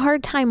had a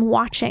hard time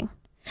watching.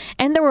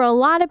 And there were a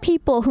lot of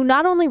people who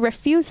not only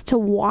refused to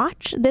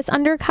watch this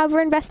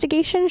undercover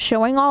investigation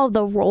showing all of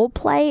the role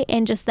play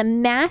and just the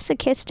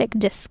masochistic,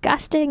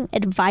 disgusting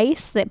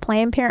advice that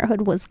Planned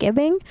Parenthood was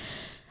giving,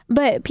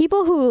 but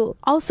people who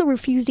also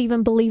refused to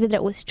even believe that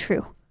it was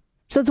true.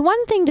 So it's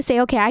one thing to say,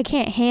 okay, I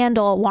can't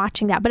handle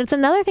watching that, but it's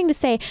another thing to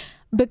say,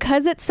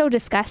 because it's so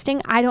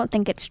disgusting, I don't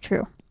think it's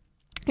true.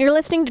 You're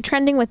listening to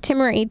Trending with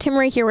Timmerie.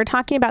 Timmerie here. We're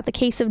talking about the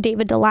case of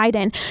David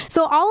Daleiden.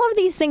 So all of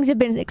these things have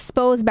been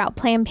exposed about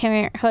Planned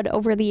Parenthood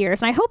over the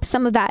years. And I hope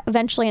some of that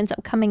eventually ends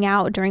up coming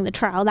out during the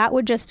trial. That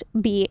would just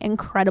be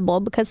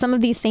incredible because some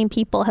of these same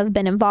people have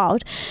been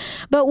involved.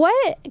 But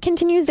what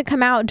continues to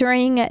come out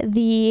during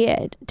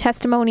the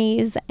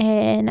testimonies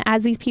and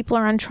as these people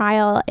are on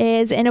trial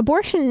is an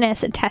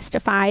abortionist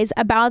testifies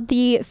about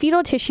the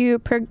fetal tissue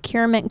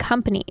procurement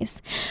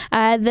companies.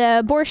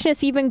 The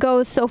abortionist even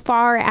goes so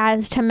far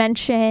as to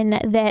mention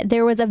that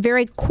there was a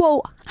very,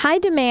 quote, high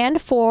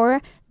demand for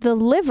the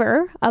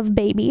liver of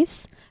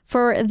babies,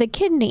 for the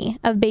kidney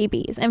of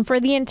babies, and for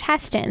the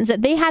intestines.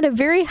 That they had a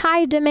very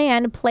high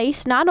demand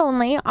placed not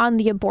only on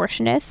the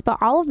abortionists, but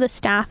all of the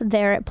staff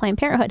there at Planned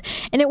Parenthood.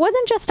 And it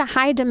wasn't just a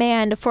high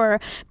demand for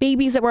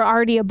babies that were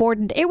already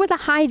aborted. It was a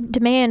high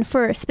demand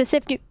for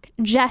specific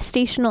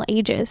gestational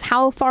ages,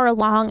 how far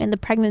along in the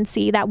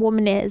pregnancy that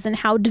woman is and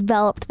how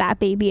developed that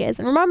baby is.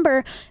 And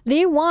remember,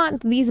 they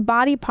want these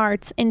body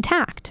parts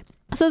intact.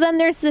 So then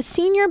there's the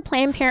senior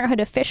Planned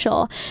Parenthood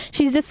official.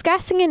 She's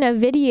discussing in a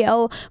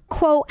video,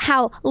 quote,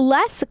 how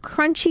less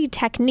crunchy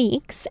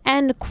techniques,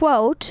 end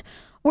quote,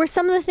 were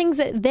some of the things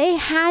that they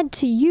had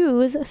to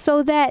use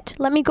so that,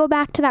 let me go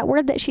back to that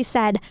word that she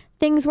said,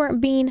 things weren't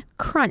being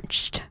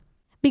crunched.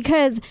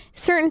 Because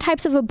certain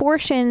types of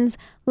abortions,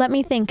 let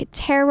me think,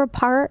 tear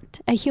apart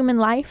a human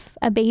life,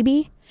 a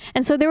baby.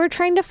 And so they were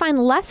trying to find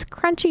less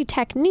crunchy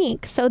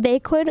techniques so they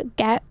could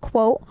get,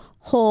 quote,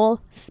 whole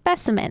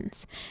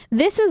specimens.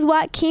 This is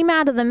what came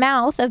out of the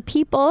mouth of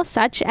people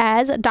such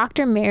as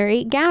Dr.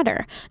 Mary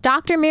Gatter.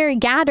 Dr. Mary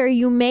Gatter,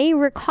 you may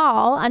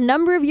recall a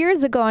number of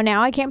years ago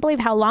now, I can't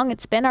believe how long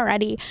it's been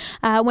already,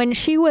 when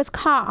she was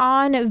caught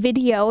on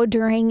video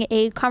during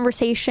a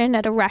conversation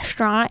at a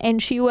restaurant,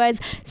 and she was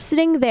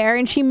sitting there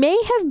and she may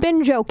have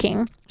been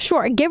joking.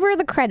 Sure, give her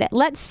the credit.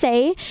 Let's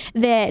say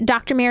that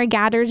Dr. Mary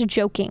Gatter's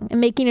joking and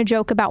making a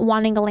joke about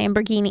wanting a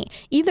Lamborghini.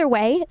 Either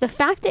way, the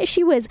fact that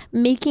she was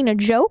making a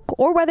joke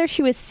or whether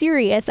she was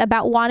serious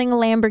about wanting a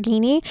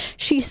Lamborghini,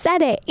 she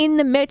said it in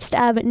the midst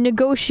of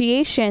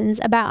negotiations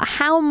about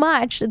how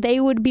much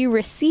they would be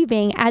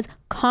receiving as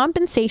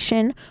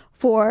compensation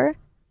for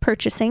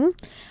purchasing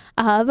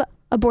of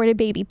aborted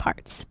baby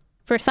parts.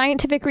 For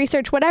scientific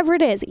research, whatever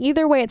it is,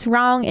 either way, it's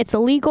wrong. It's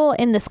illegal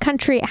in this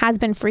country. It has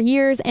been for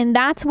years. And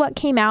that's what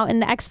came out in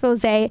the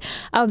expose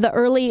of the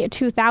early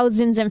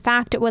 2000s. In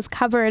fact, it was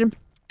covered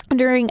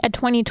during a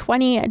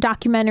 2020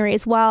 documentary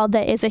as well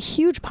that is a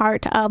huge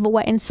part of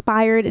what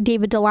inspired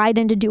David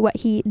Daleiden to do what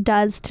he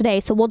does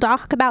today. So we'll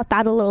talk about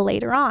that a little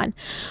later on.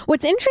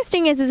 What's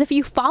interesting is if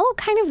you follow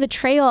kind of the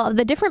trail of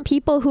the different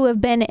people who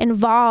have been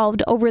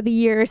involved over the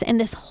years in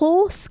this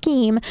whole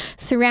scheme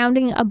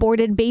surrounding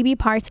aborted baby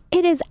parts,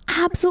 it is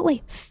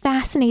absolutely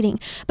fascinating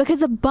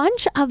because a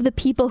bunch of the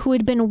people who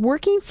had been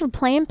working for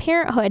Planned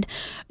Parenthood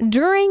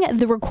during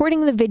the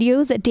recording of the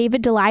videos that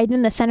David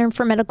Daleiden, the Center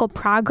for Medical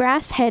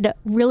Progress, had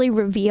really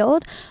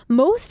revealed,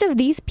 most of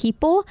these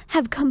people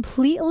have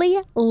completely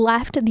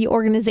left the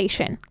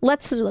organization.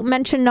 Let's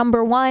mention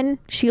number one.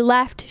 She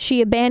left, she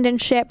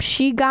abandoned ship,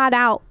 she got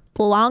out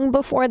long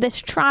before this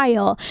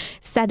trial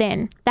set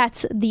in.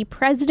 That's the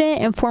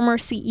president and former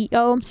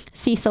CEO,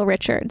 Cecil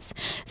Richards.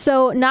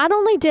 So not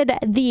only did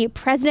the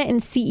president and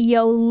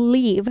CEO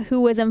leave, who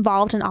was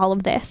involved in all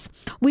of this,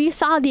 we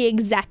saw the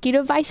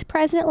executive vice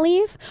president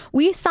leave.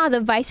 We saw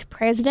the vice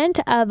president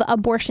of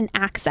abortion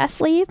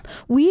access leave.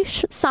 We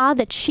saw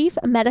the chief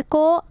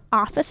medical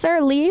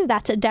officer leave.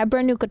 That's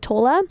Deborah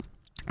Nucatola,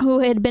 who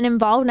had been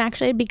involved and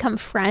actually had become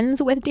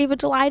friends with David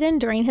Daleiden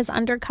during his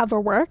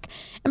undercover work.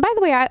 And by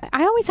the way, I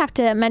always have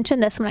to mention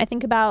this when I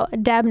think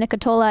about Deb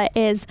Nucatola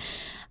is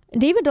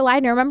David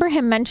Daleiden. I remember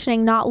him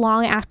mentioning not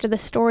long after the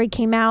story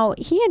came out,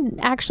 he had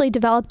actually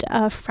developed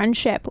a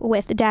friendship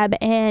with Deb,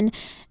 and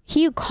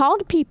he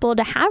called people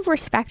to have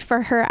respect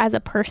for her as a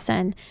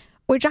person,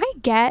 which I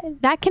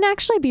get. That can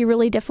actually be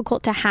really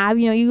difficult to have.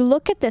 You know, you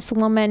look at this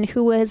woman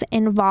who was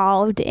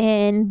involved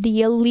in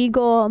the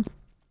illegal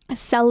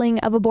selling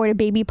of aborted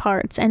baby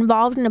parts,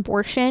 involved in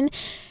abortion.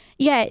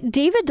 Yet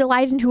David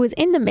Daleiden, who was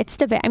in the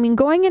midst of it, I mean,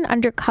 going in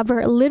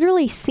undercover,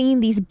 literally seeing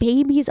these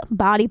babies'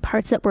 body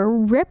parts that were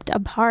ripped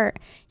apart,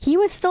 he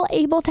was still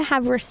able to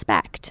have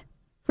respect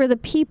for the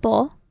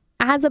people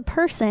as a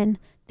person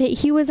that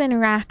he was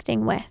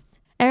interacting with.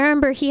 And I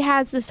remember he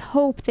has this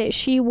hope that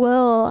she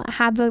will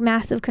have a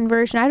massive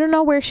conversion. I don't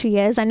know where she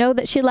is. I know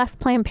that she left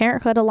Planned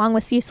Parenthood along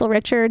with Cecil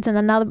Richards and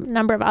another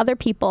number of other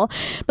people.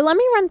 But let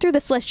me run through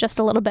this list just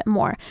a little bit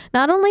more.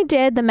 Not only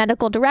did the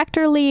medical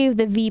director leave,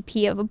 the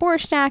VP of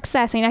abortion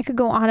access, and I could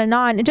go on and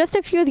on. And just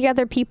a few of the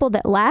other people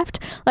that left.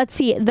 Let's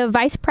see, the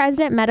vice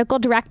president, medical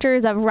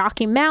directors of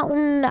Rocky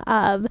Mountain,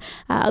 of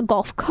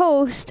Gulf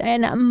Coast,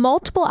 and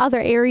multiple other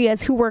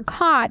areas who were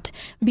caught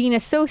being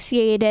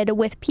associated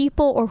with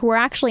people or who were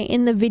actually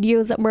in the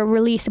videos that were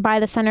released by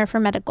the Center for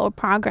Medical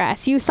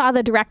Progress. You saw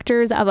the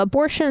directors of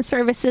abortion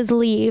services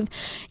leave.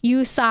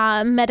 You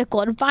saw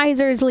medical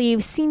advisors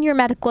leave, senior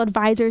medical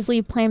advisors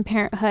leave Planned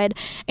Parenthood.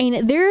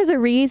 And there's a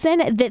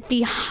reason that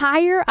the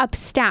higher up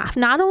staff,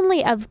 not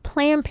only of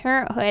Planned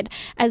Parenthood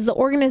as the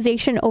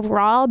organization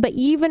overall, but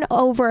even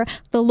over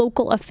the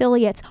local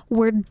affiliates,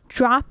 were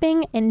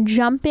dropping and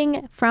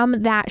jumping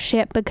from that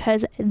ship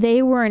because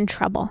they were in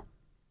trouble.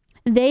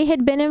 They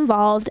had been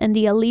involved in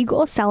the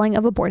illegal selling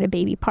of aborted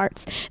baby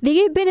parts. They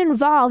had been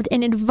involved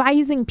in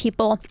advising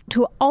people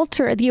to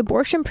alter the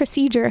abortion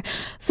procedure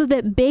so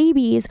that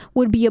babies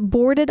would be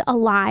aborted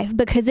alive,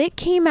 because it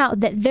came out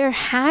that there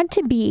had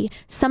to be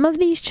some of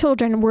these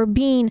children were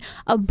being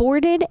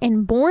aborted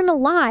and born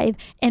alive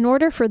in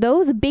order for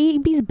those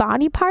babies'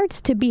 body parts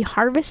to be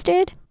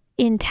harvested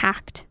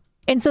intact.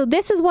 And so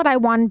this is what I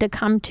wanted to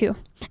come to.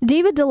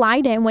 David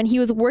Daleiden, when he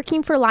was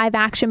working for Live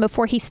Action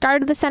before he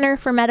started the Center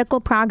for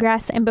Medical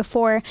Progress and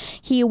before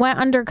he went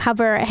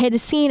undercover, had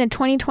seen a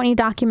 2020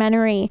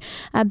 documentary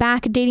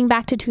dating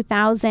back to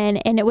 2000,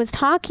 and it was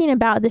talking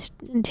about this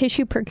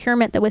tissue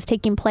procurement that was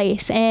taking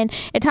place. And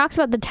it talks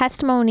about the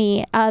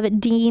testimony of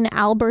Dean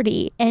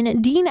Alberty.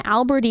 And Dean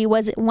Alberty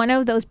was one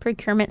of those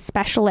procurement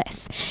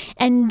specialists.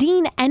 And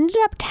Dean ended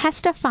up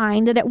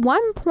testifying that at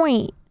one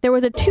point, there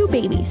was 2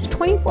 babies,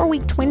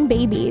 24-week twin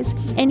babies,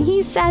 and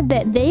he said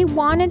that they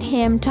wanted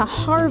him to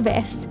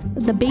harvest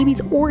the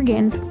baby's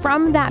organs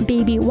from that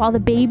baby while the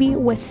baby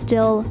was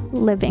still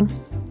living.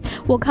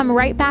 We'll come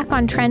right back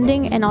on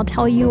Trending, and I'll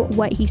tell you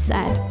what he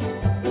said.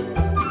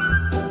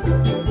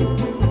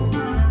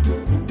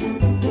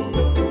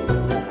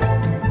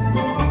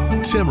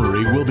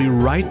 Timmerie will be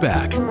right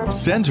back.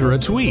 Send her a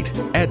tweet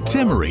at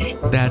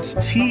Timmerie. That's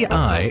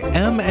TIMMERIE.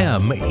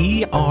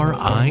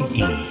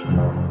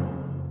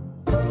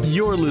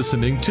 You're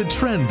listening to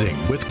Trending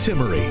with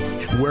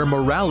Timmerie, where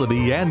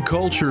morality and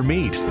culture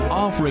meet,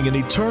 offering an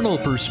eternal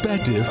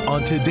perspective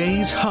on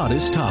today's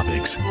hottest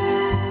topics.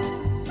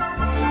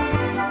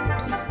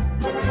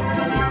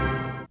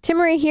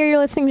 Timmerie here. You're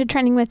listening to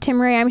Trending with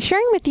Timmerie. I'm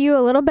sharing with you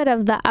a little bit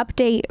of the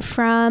update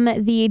from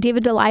the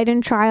David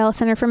Daleiden trial,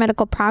 Center for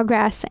Medical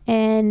Progress.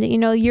 And,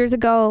 years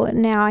ago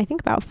now, I think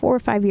about 4 or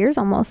 5 years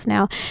almost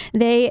now,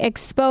 they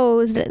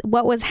exposed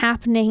what was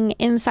happening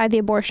inside the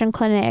abortion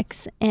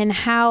clinics and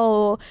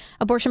how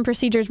abortion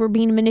procedures were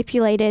being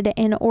manipulated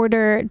in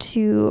order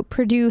to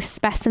produce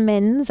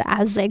specimens,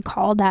 as they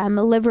call them,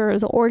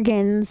 livers,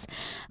 organs,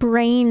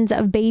 brains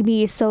of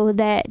babies, so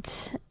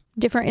that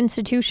different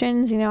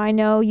institutions, I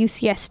know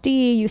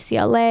UCSD,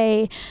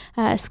 UCLA,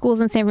 schools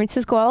in San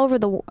Francisco, all over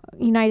the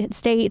United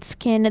States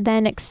can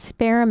then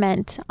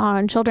experiment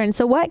on children.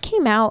 So what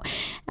came out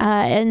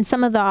in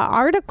some of the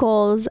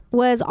articles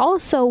was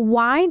also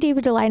why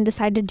David Daleiden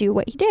decided to do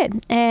what he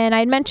did. And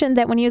I mentioned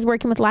that when he was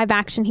working with Live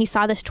Action, he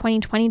saw this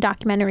 2020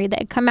 documentary that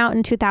had come out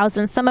in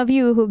 2000. Some of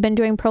you who've been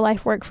doing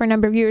pro-life work for a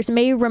number of years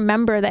may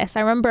remember this.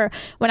 I remember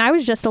when I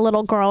was just a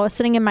little girl, I was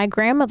sitting in my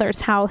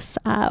grandmother's house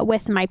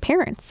with my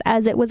parents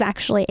as it was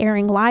actually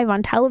airing live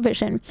on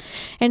television.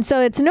 And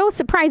so it's no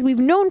surprise, we've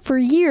known for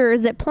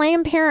years that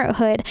Planned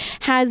Parenthood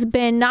has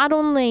been not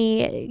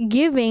only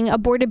giving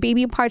aborted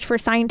baby parts for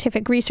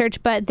scientific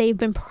research, but they've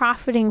been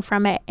profiting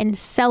from it and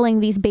selling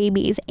these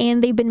babies,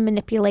 and they've been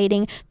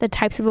manipulating the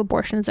types of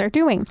abortions they're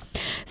doing.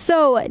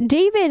 So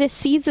David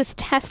sees this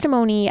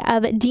testimony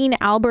of Dean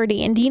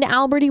Alberty, and Dean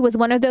Alberty was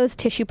one of those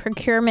tissue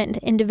procurement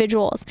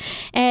individuals.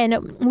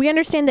 And we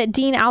understand that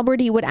Dean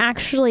Alberty would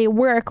actually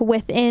work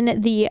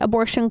within the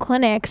abortion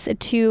clinics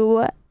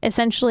to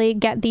essentially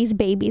get these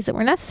babies that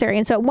were necessary.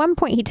 And so at one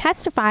point he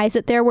testifies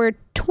that there were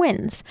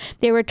twins.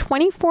 They were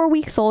 24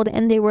 weeks old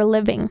and they were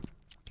living.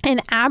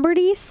 And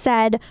Alberty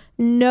said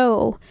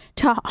no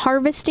to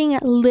harvesting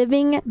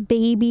living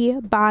baby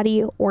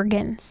body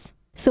organs.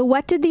 So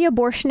what did the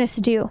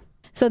abortionists do?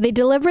 So they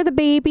deliver the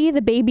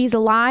baby's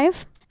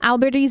alive.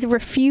 Alberty's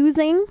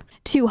refusing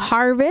to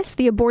harvest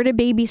the aborted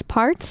baby's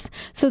parts.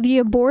 So the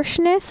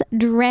abortionists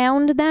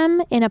drowned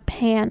them in a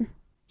pan.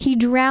 He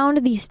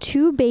drowned these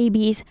 2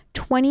 babies,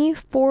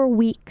 24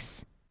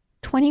 weeks.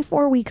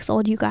 24 weeks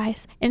old, you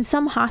guys. In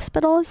some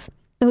hospitals,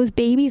 those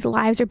babies'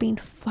 lives are being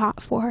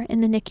fought for in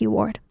the NICU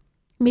ward.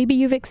 Maybe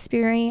you've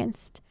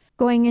experienced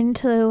going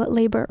into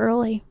labor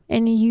early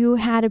and you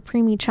had a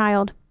preemie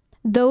child.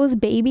 Those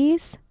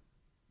babies,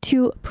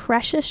 2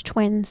 precious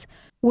twins,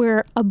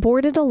 were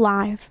aborted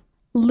alive,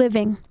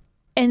 living.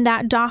 And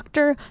that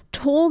doctor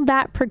told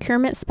that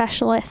procurement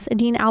specialist,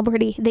 Dean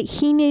Alberti, that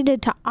he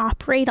needed to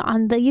operate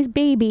on these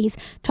babies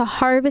to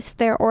harvest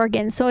their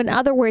organs. So in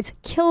other words,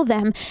 kill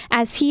them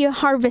as he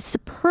harvests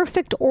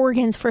perfect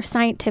organs for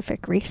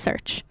scientific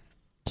research.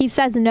 He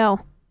says no.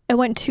 It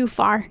went too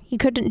far. He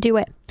couldn't do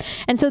it.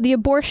 And so the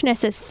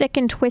abortionist, as sick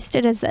and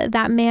twisted as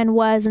that man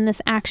was in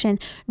this action,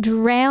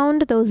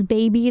 drowned those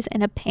babies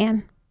in a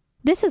pan.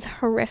 This is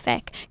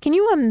horrific. Can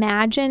you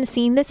imagine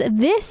seeing this?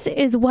 This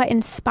is what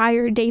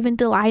inspired David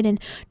Daleiden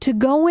to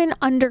go in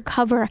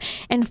undercover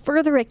and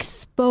further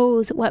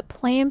expose what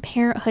Planned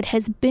Parenthood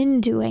has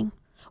been doing,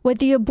 what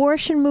the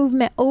abortion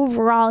movement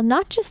overall,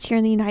 not just here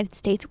in the United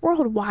States,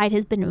 worldwide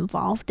has been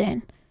involved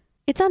in.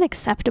 It's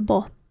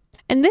unacceptable.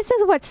 And this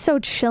is what's so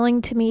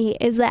chilling to me,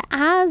 is that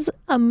as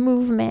a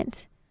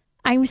movement,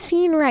 I'm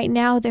seeing right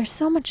now there's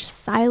so much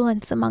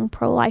silence among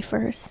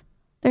pro-lifers.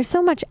 There's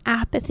so much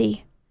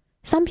apathy.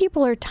 Some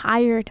people are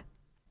tired.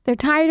 They're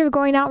tired of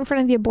going out in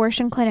front of the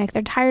abortion clinic.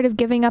 They're tired of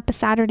giving up a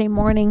Saturday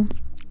morning.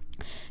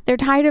 They're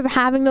tired of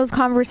having those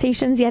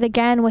conversations yet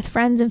again with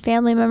friends and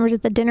family members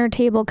at the dinner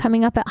table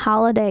coming up at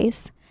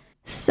holidays.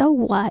 So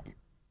what?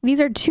 These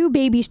are two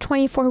babies,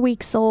 24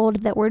 weeks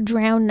old, that were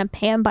drowned in a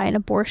pan by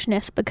an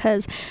abortionist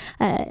because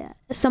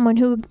someone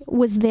who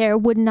was there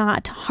would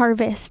not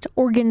harvest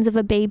organs of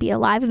a baby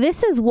alive.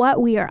 This is what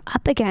we are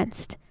up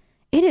against.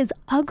 It is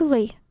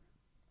ugly.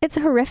 It's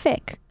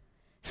horrific.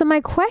 So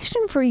my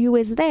question for you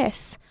is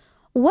this: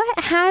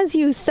 what has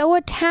you so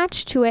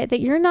attached to it that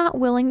you're not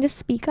willing to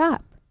speak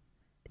up?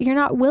 You're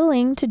not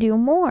willing to do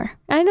more.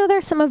 I know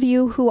there's some of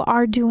you who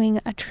are doing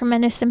a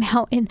tremendous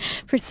amount, and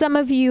for some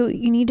of you,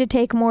 you need to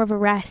take more of a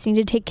rest. You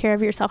need to take care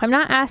of yourself. I'm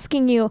not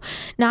asking you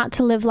not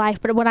to live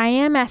life, but what I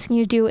am asking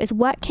you to do is,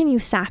 what can you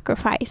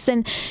sacrifice?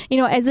 And,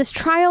 as this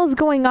trial is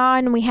going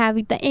on, we have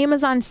the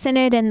Amazon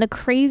Synod and the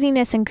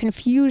craziness and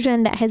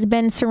confusion that has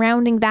been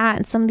surrounding that,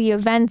 and some of the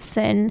events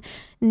and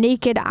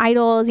naked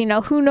idols,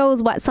 who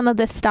knows what some of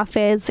this stuff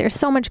is. There's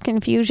so much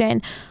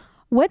confusion.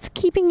 What's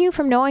keeping you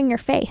from knowing your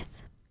faith?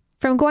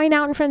 From going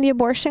out in front of the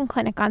abortion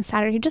clinic on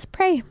Saturday? Just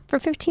pray for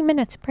 15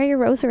 minutes. Pray your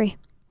rosary.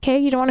 Okay?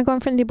 You don't want to go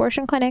in front of the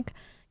abortion clinic.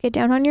 Get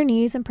down on your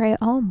knees and pray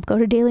at home. Go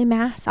to daily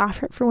mass.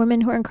 Offer it for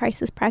women who are in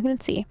crisis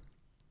pregnancy.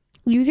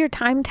 Use your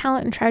time,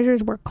 talent, and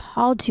treasures we're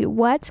called to.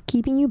 What's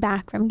keeping you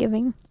back from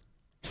giving?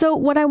 So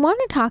what I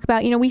want to talk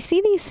about, we see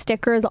these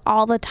stickers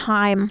all the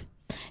time.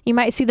 You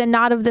might see the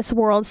Not of This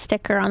World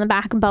sticker on the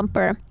back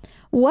bumper.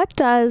 What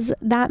does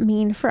that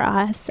mean for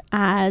us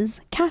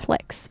as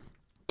Catholics?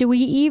 Do we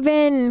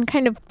even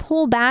kind of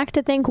pull back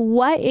to think,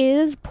 what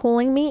is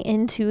pulling me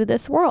into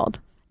this world?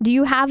 Do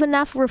you have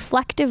enough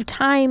reflective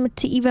time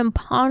to even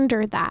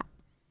ponder that?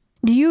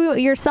 Do you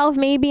yourself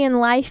maybe in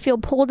life feel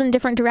pulled in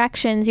different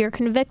directions? You're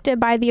convicted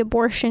by the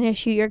abortion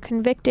issue. You're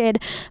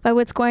convicted by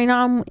what's going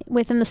on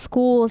within the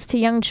schools to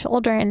young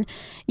children.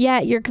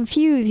 Yet you're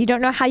confused. You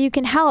don't know how you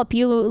can help.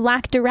 You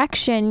lack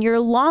direction. You're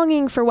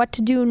longing for what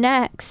to do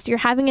next. You're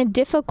having a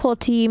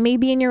difficulty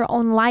maybe in your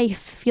own life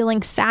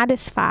feeling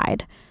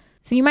satisfied.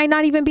 So you might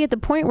not even be at the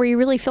point where you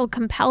really feel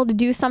compelled to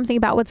do something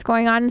about what's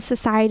going on in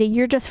society.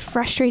 You're just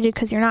frustrated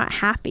because you're not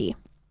happy.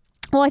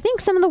 Well, I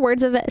think some of the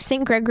words of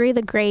St. Gregory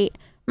the Great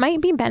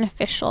might be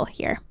beneficial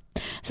here.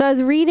 So I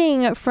was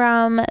reading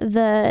from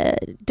the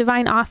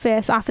Divine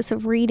Office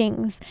of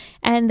Readings,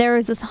 and there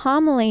was this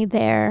homily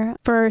there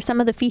for some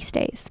of the feast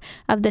days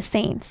of the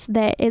saints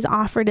that is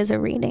offered as a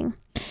reading.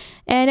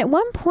 And at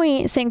one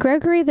point, St.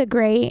 Gregory the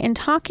Great, in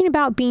talking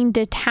about being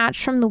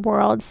detached from the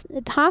world,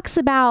 talks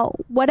about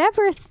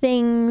whatever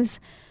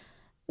things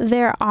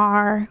there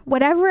are,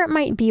 whatever it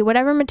might be,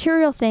 whatever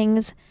material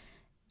things,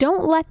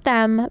 don't let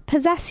them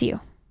possess you.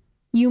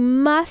 You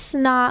must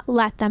not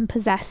let them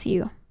possess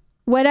you.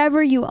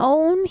 Whatever you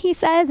own, he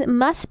says,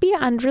 must be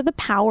under the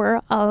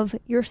power of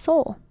your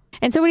soul.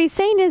 And so what he's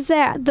saying is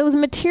that those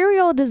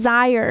material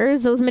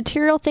desires, those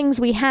material things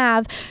we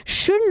have,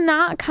 should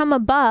not come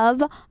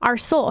above our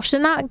soul,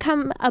 should not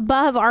come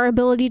above our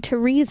ability to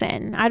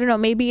reason. I don't know,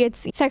 maybe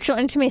it's sexual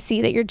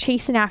intimacy that you're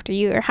chasing after.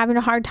 You are having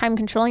a hard time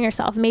controlling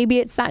yourself. Maybe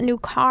it's that new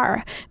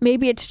car.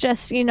 Maybe it's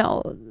just,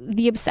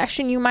 the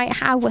obsession you might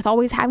have with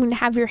always having to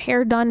have your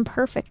hair done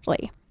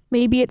perfectly.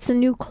 Maybe it's the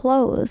new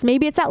clothes.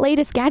 Maybe it's that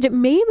latest gadget.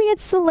 Maybe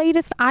it's the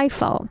latest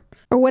iPhone.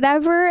 Or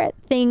whatever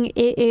thing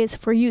it is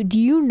for you. Do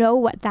you know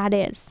what that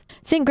is?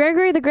 St.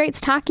 Gregory the Great's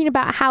talking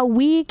about how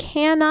we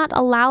cannot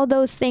allow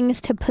those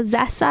things to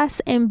possess us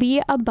and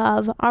be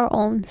above our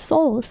own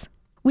souls.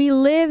 We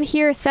live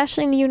here,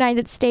 especially in the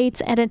United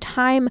States, at a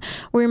time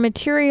where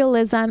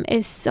materialism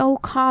is so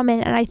common.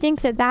 And I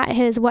think that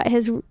is what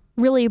has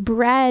really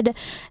bred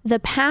the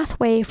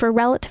pathway for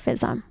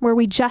relativism, where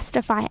we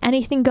justify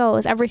anything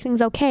goes,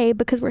 everything's okay,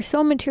 because we're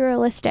so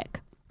materialistic.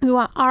 We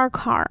want our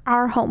car,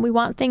 our home. We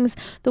want things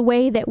the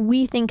way that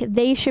we think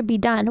they should be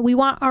done. We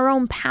want our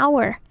own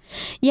power.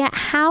 Yet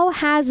how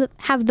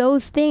have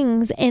those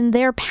things in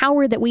their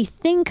power that we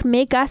think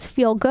make us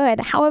feel good,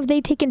 how have they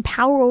taken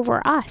power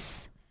over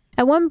us?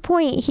 At one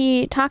point,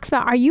 he talks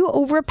about, are you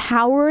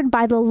overpowered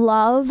by the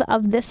love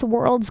of this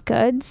world's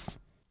goods?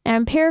 And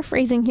I'm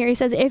paraphrasing here. He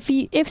says,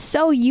 if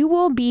so, you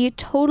will be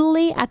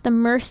totally at the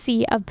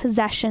mercy of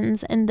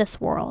possessions in this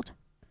world.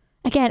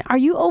 Again, are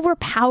you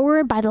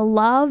overpowered by the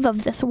love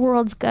of this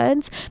world's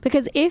goods?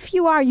 Because if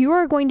you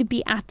are going to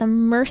be at the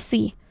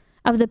mercy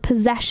of the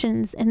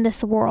possessions in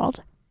this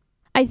world.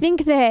 I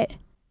think that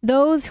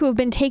those who have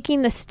been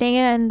taking the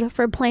stand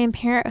for Planned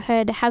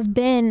Parenthood have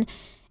been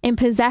in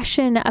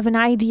possession of an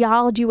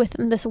ideology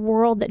within this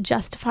world that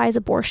justifies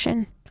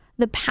abortion,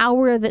 the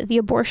power that the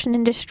abortion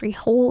industry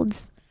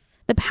holds,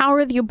 the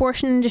power the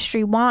abortion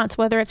industry wants,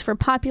 whether it's for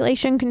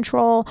population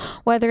control,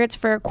 whether it's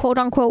for quote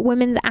unquote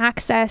women's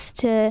access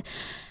to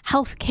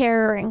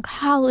healthcare and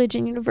college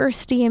and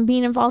university and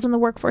being involved in the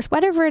workforce,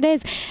 whatever it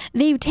is.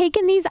 They've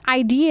taken these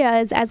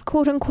ideas as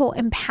quote unquote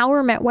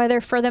empowerment, whether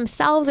for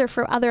themselves or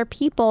for other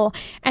people.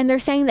 And they're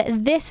saying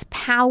that this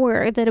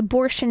power that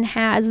abortion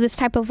has, this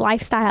type of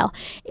lifestyle,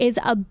 is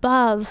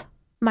above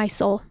my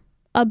soul,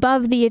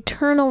 above the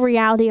eternal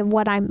reality of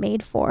what I'm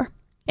made for.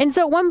 And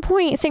so at one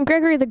point, St.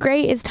 Gregory the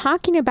Great is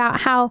talking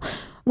about how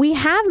we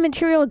have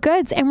material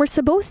goods and we're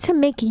supposed to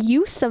make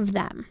use of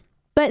them,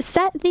 but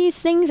set these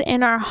things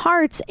in our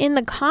hearts in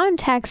the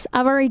context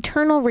of our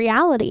eternal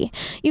reality.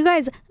 You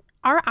guys,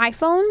 our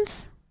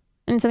iPhones,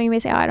 and some of you may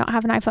say, oh, I don't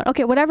have an iPhone.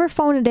 Okay, whatever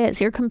phone it is,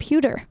 your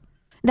computer,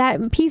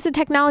 that piece of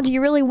technology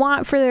you really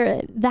want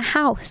for the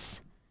house,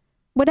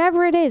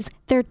 whatever it is,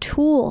 they're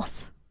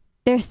tools.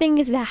 They're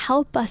things that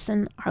help us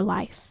in our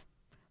life.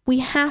 We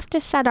have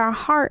to set our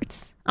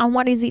hearts on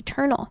what is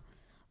eternal.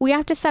 We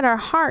have to set our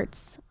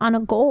hearts on a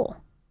goal.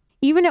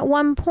 Even at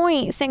one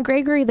point, St.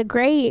 Gregory the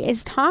Great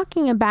is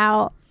talking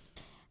about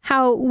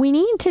how we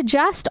need to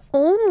just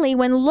only,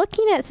 when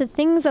looking at the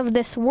things of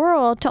this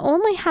world, to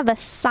only have a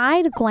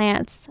side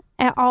glance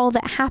at all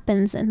that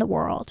happens in the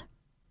world.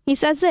 He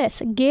says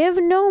this, give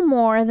no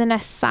more than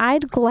a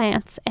side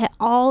glance at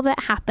all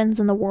that happens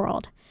in the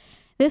world.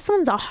 This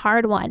one's a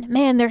hard one.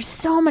 Man, there's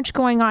so much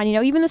going on. You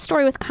know, even the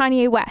story with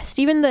Kanye West,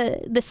 even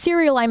the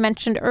cereal I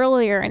mentioned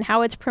earlier and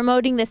how it's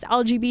promoting this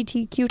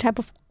LGBTQ type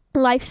of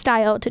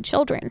lifestyle to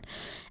children.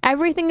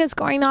 Everything that's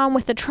going on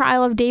with the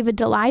trial of David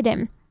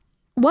Daleiden.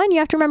 One, you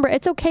have to remember,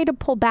 it's okay to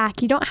pull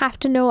back. You don't have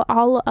to know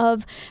all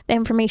of the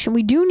information.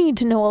 We do need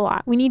to know a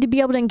lot. We need to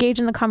be able to engage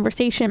in the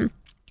conversation.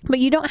 But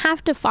you don't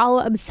have to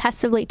follow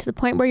obsessively to the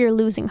point where you're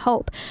losing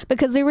hope.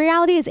 Because the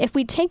reality is, if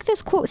we take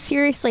this quote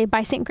seriously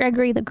by St.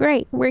 Gregory the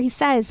Great, where he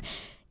says,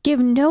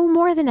 give no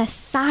more than a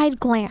side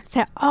glance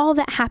at all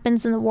that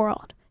happens in the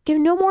world. Give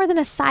no more than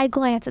a side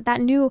glance at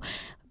that new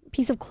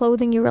piece of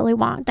clothing you really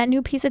want, that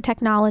new piece of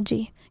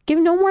technology. Give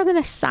no more than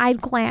a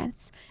side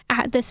glance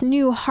at this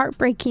new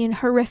heartbreaking and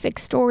horrific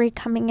story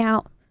coming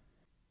out.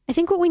 I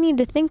think what we need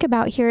to think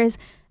about here is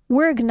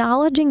we're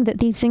acknowledging that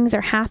these things are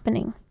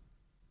happening.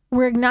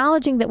 We're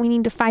acknowledging that we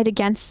need to fight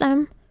against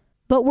them,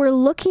 but we're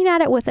looking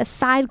at it with a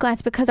side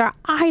glance because our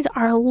eyes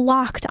are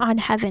locked on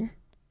heaven.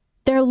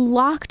 They're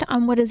locked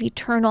on what is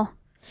eternal.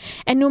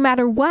 And no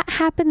matter what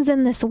happens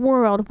in this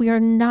world, we are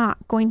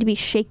not going to be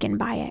shaken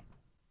by it.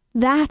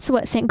 That's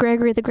what St.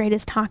 Gregory the Great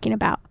is talking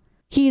about.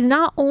 He's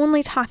not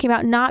only talking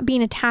about not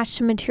being attached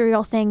to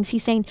material things.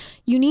 He's saying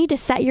you need to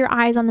set your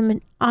eyes on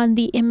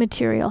the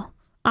immaterial,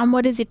 on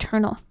what is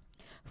eternal.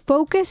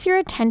 Focus your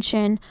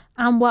attention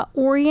on what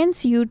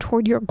orients you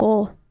toward your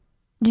goal.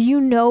 Do you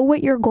know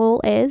what your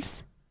goal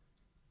is?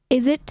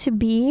 Is it to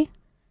be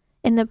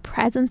in the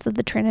presence of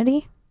the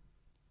Trinity?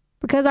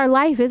 Because our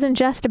life isn't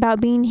just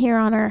about being here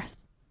on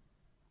earth.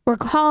 We're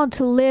called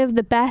to live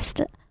the best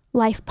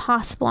life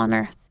possible on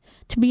earth,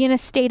 to be in a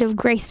state of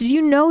grace. Did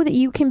you know that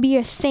you can be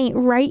a saint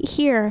right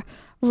here,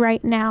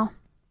 right now?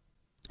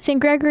 St.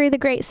 Gregory the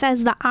Great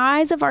says the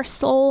eyes of our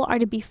soul are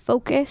to be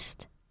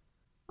focused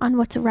on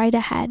what's right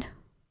ahead,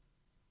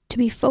 to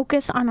be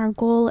focused on our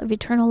goal of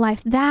eternal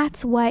life.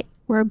 That's what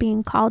we're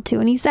being called to.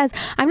 And he says,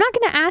 I'm not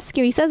going to ask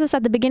you, he says this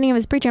at the beginning of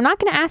his preaching, I'm not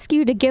going to ask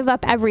you to give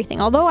up everything,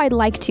 although I'd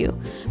like to.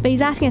 But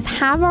he's asking us,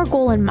 have our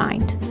goal in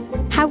mind.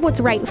 Have what's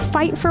right.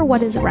 Fight for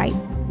what is right.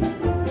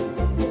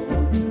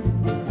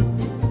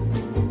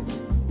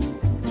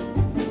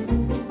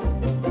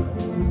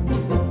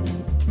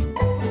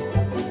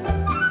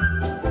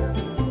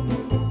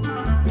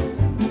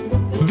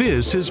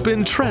 This has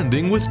been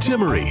Trending with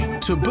Timmerie.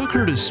 To book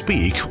her to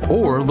speak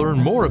or learn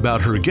more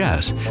about her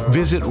guests,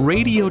 visit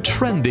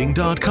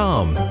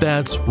radiotrending.com.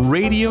 That's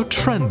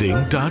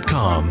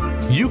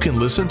radiotrending.com. You can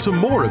listen to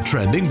more of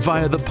Trending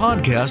via the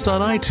podcast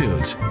on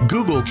iTunes,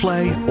 Google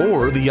Play,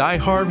 or the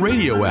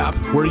iHeartRadio app,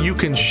 where you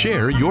can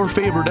share your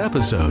favorite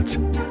episodes.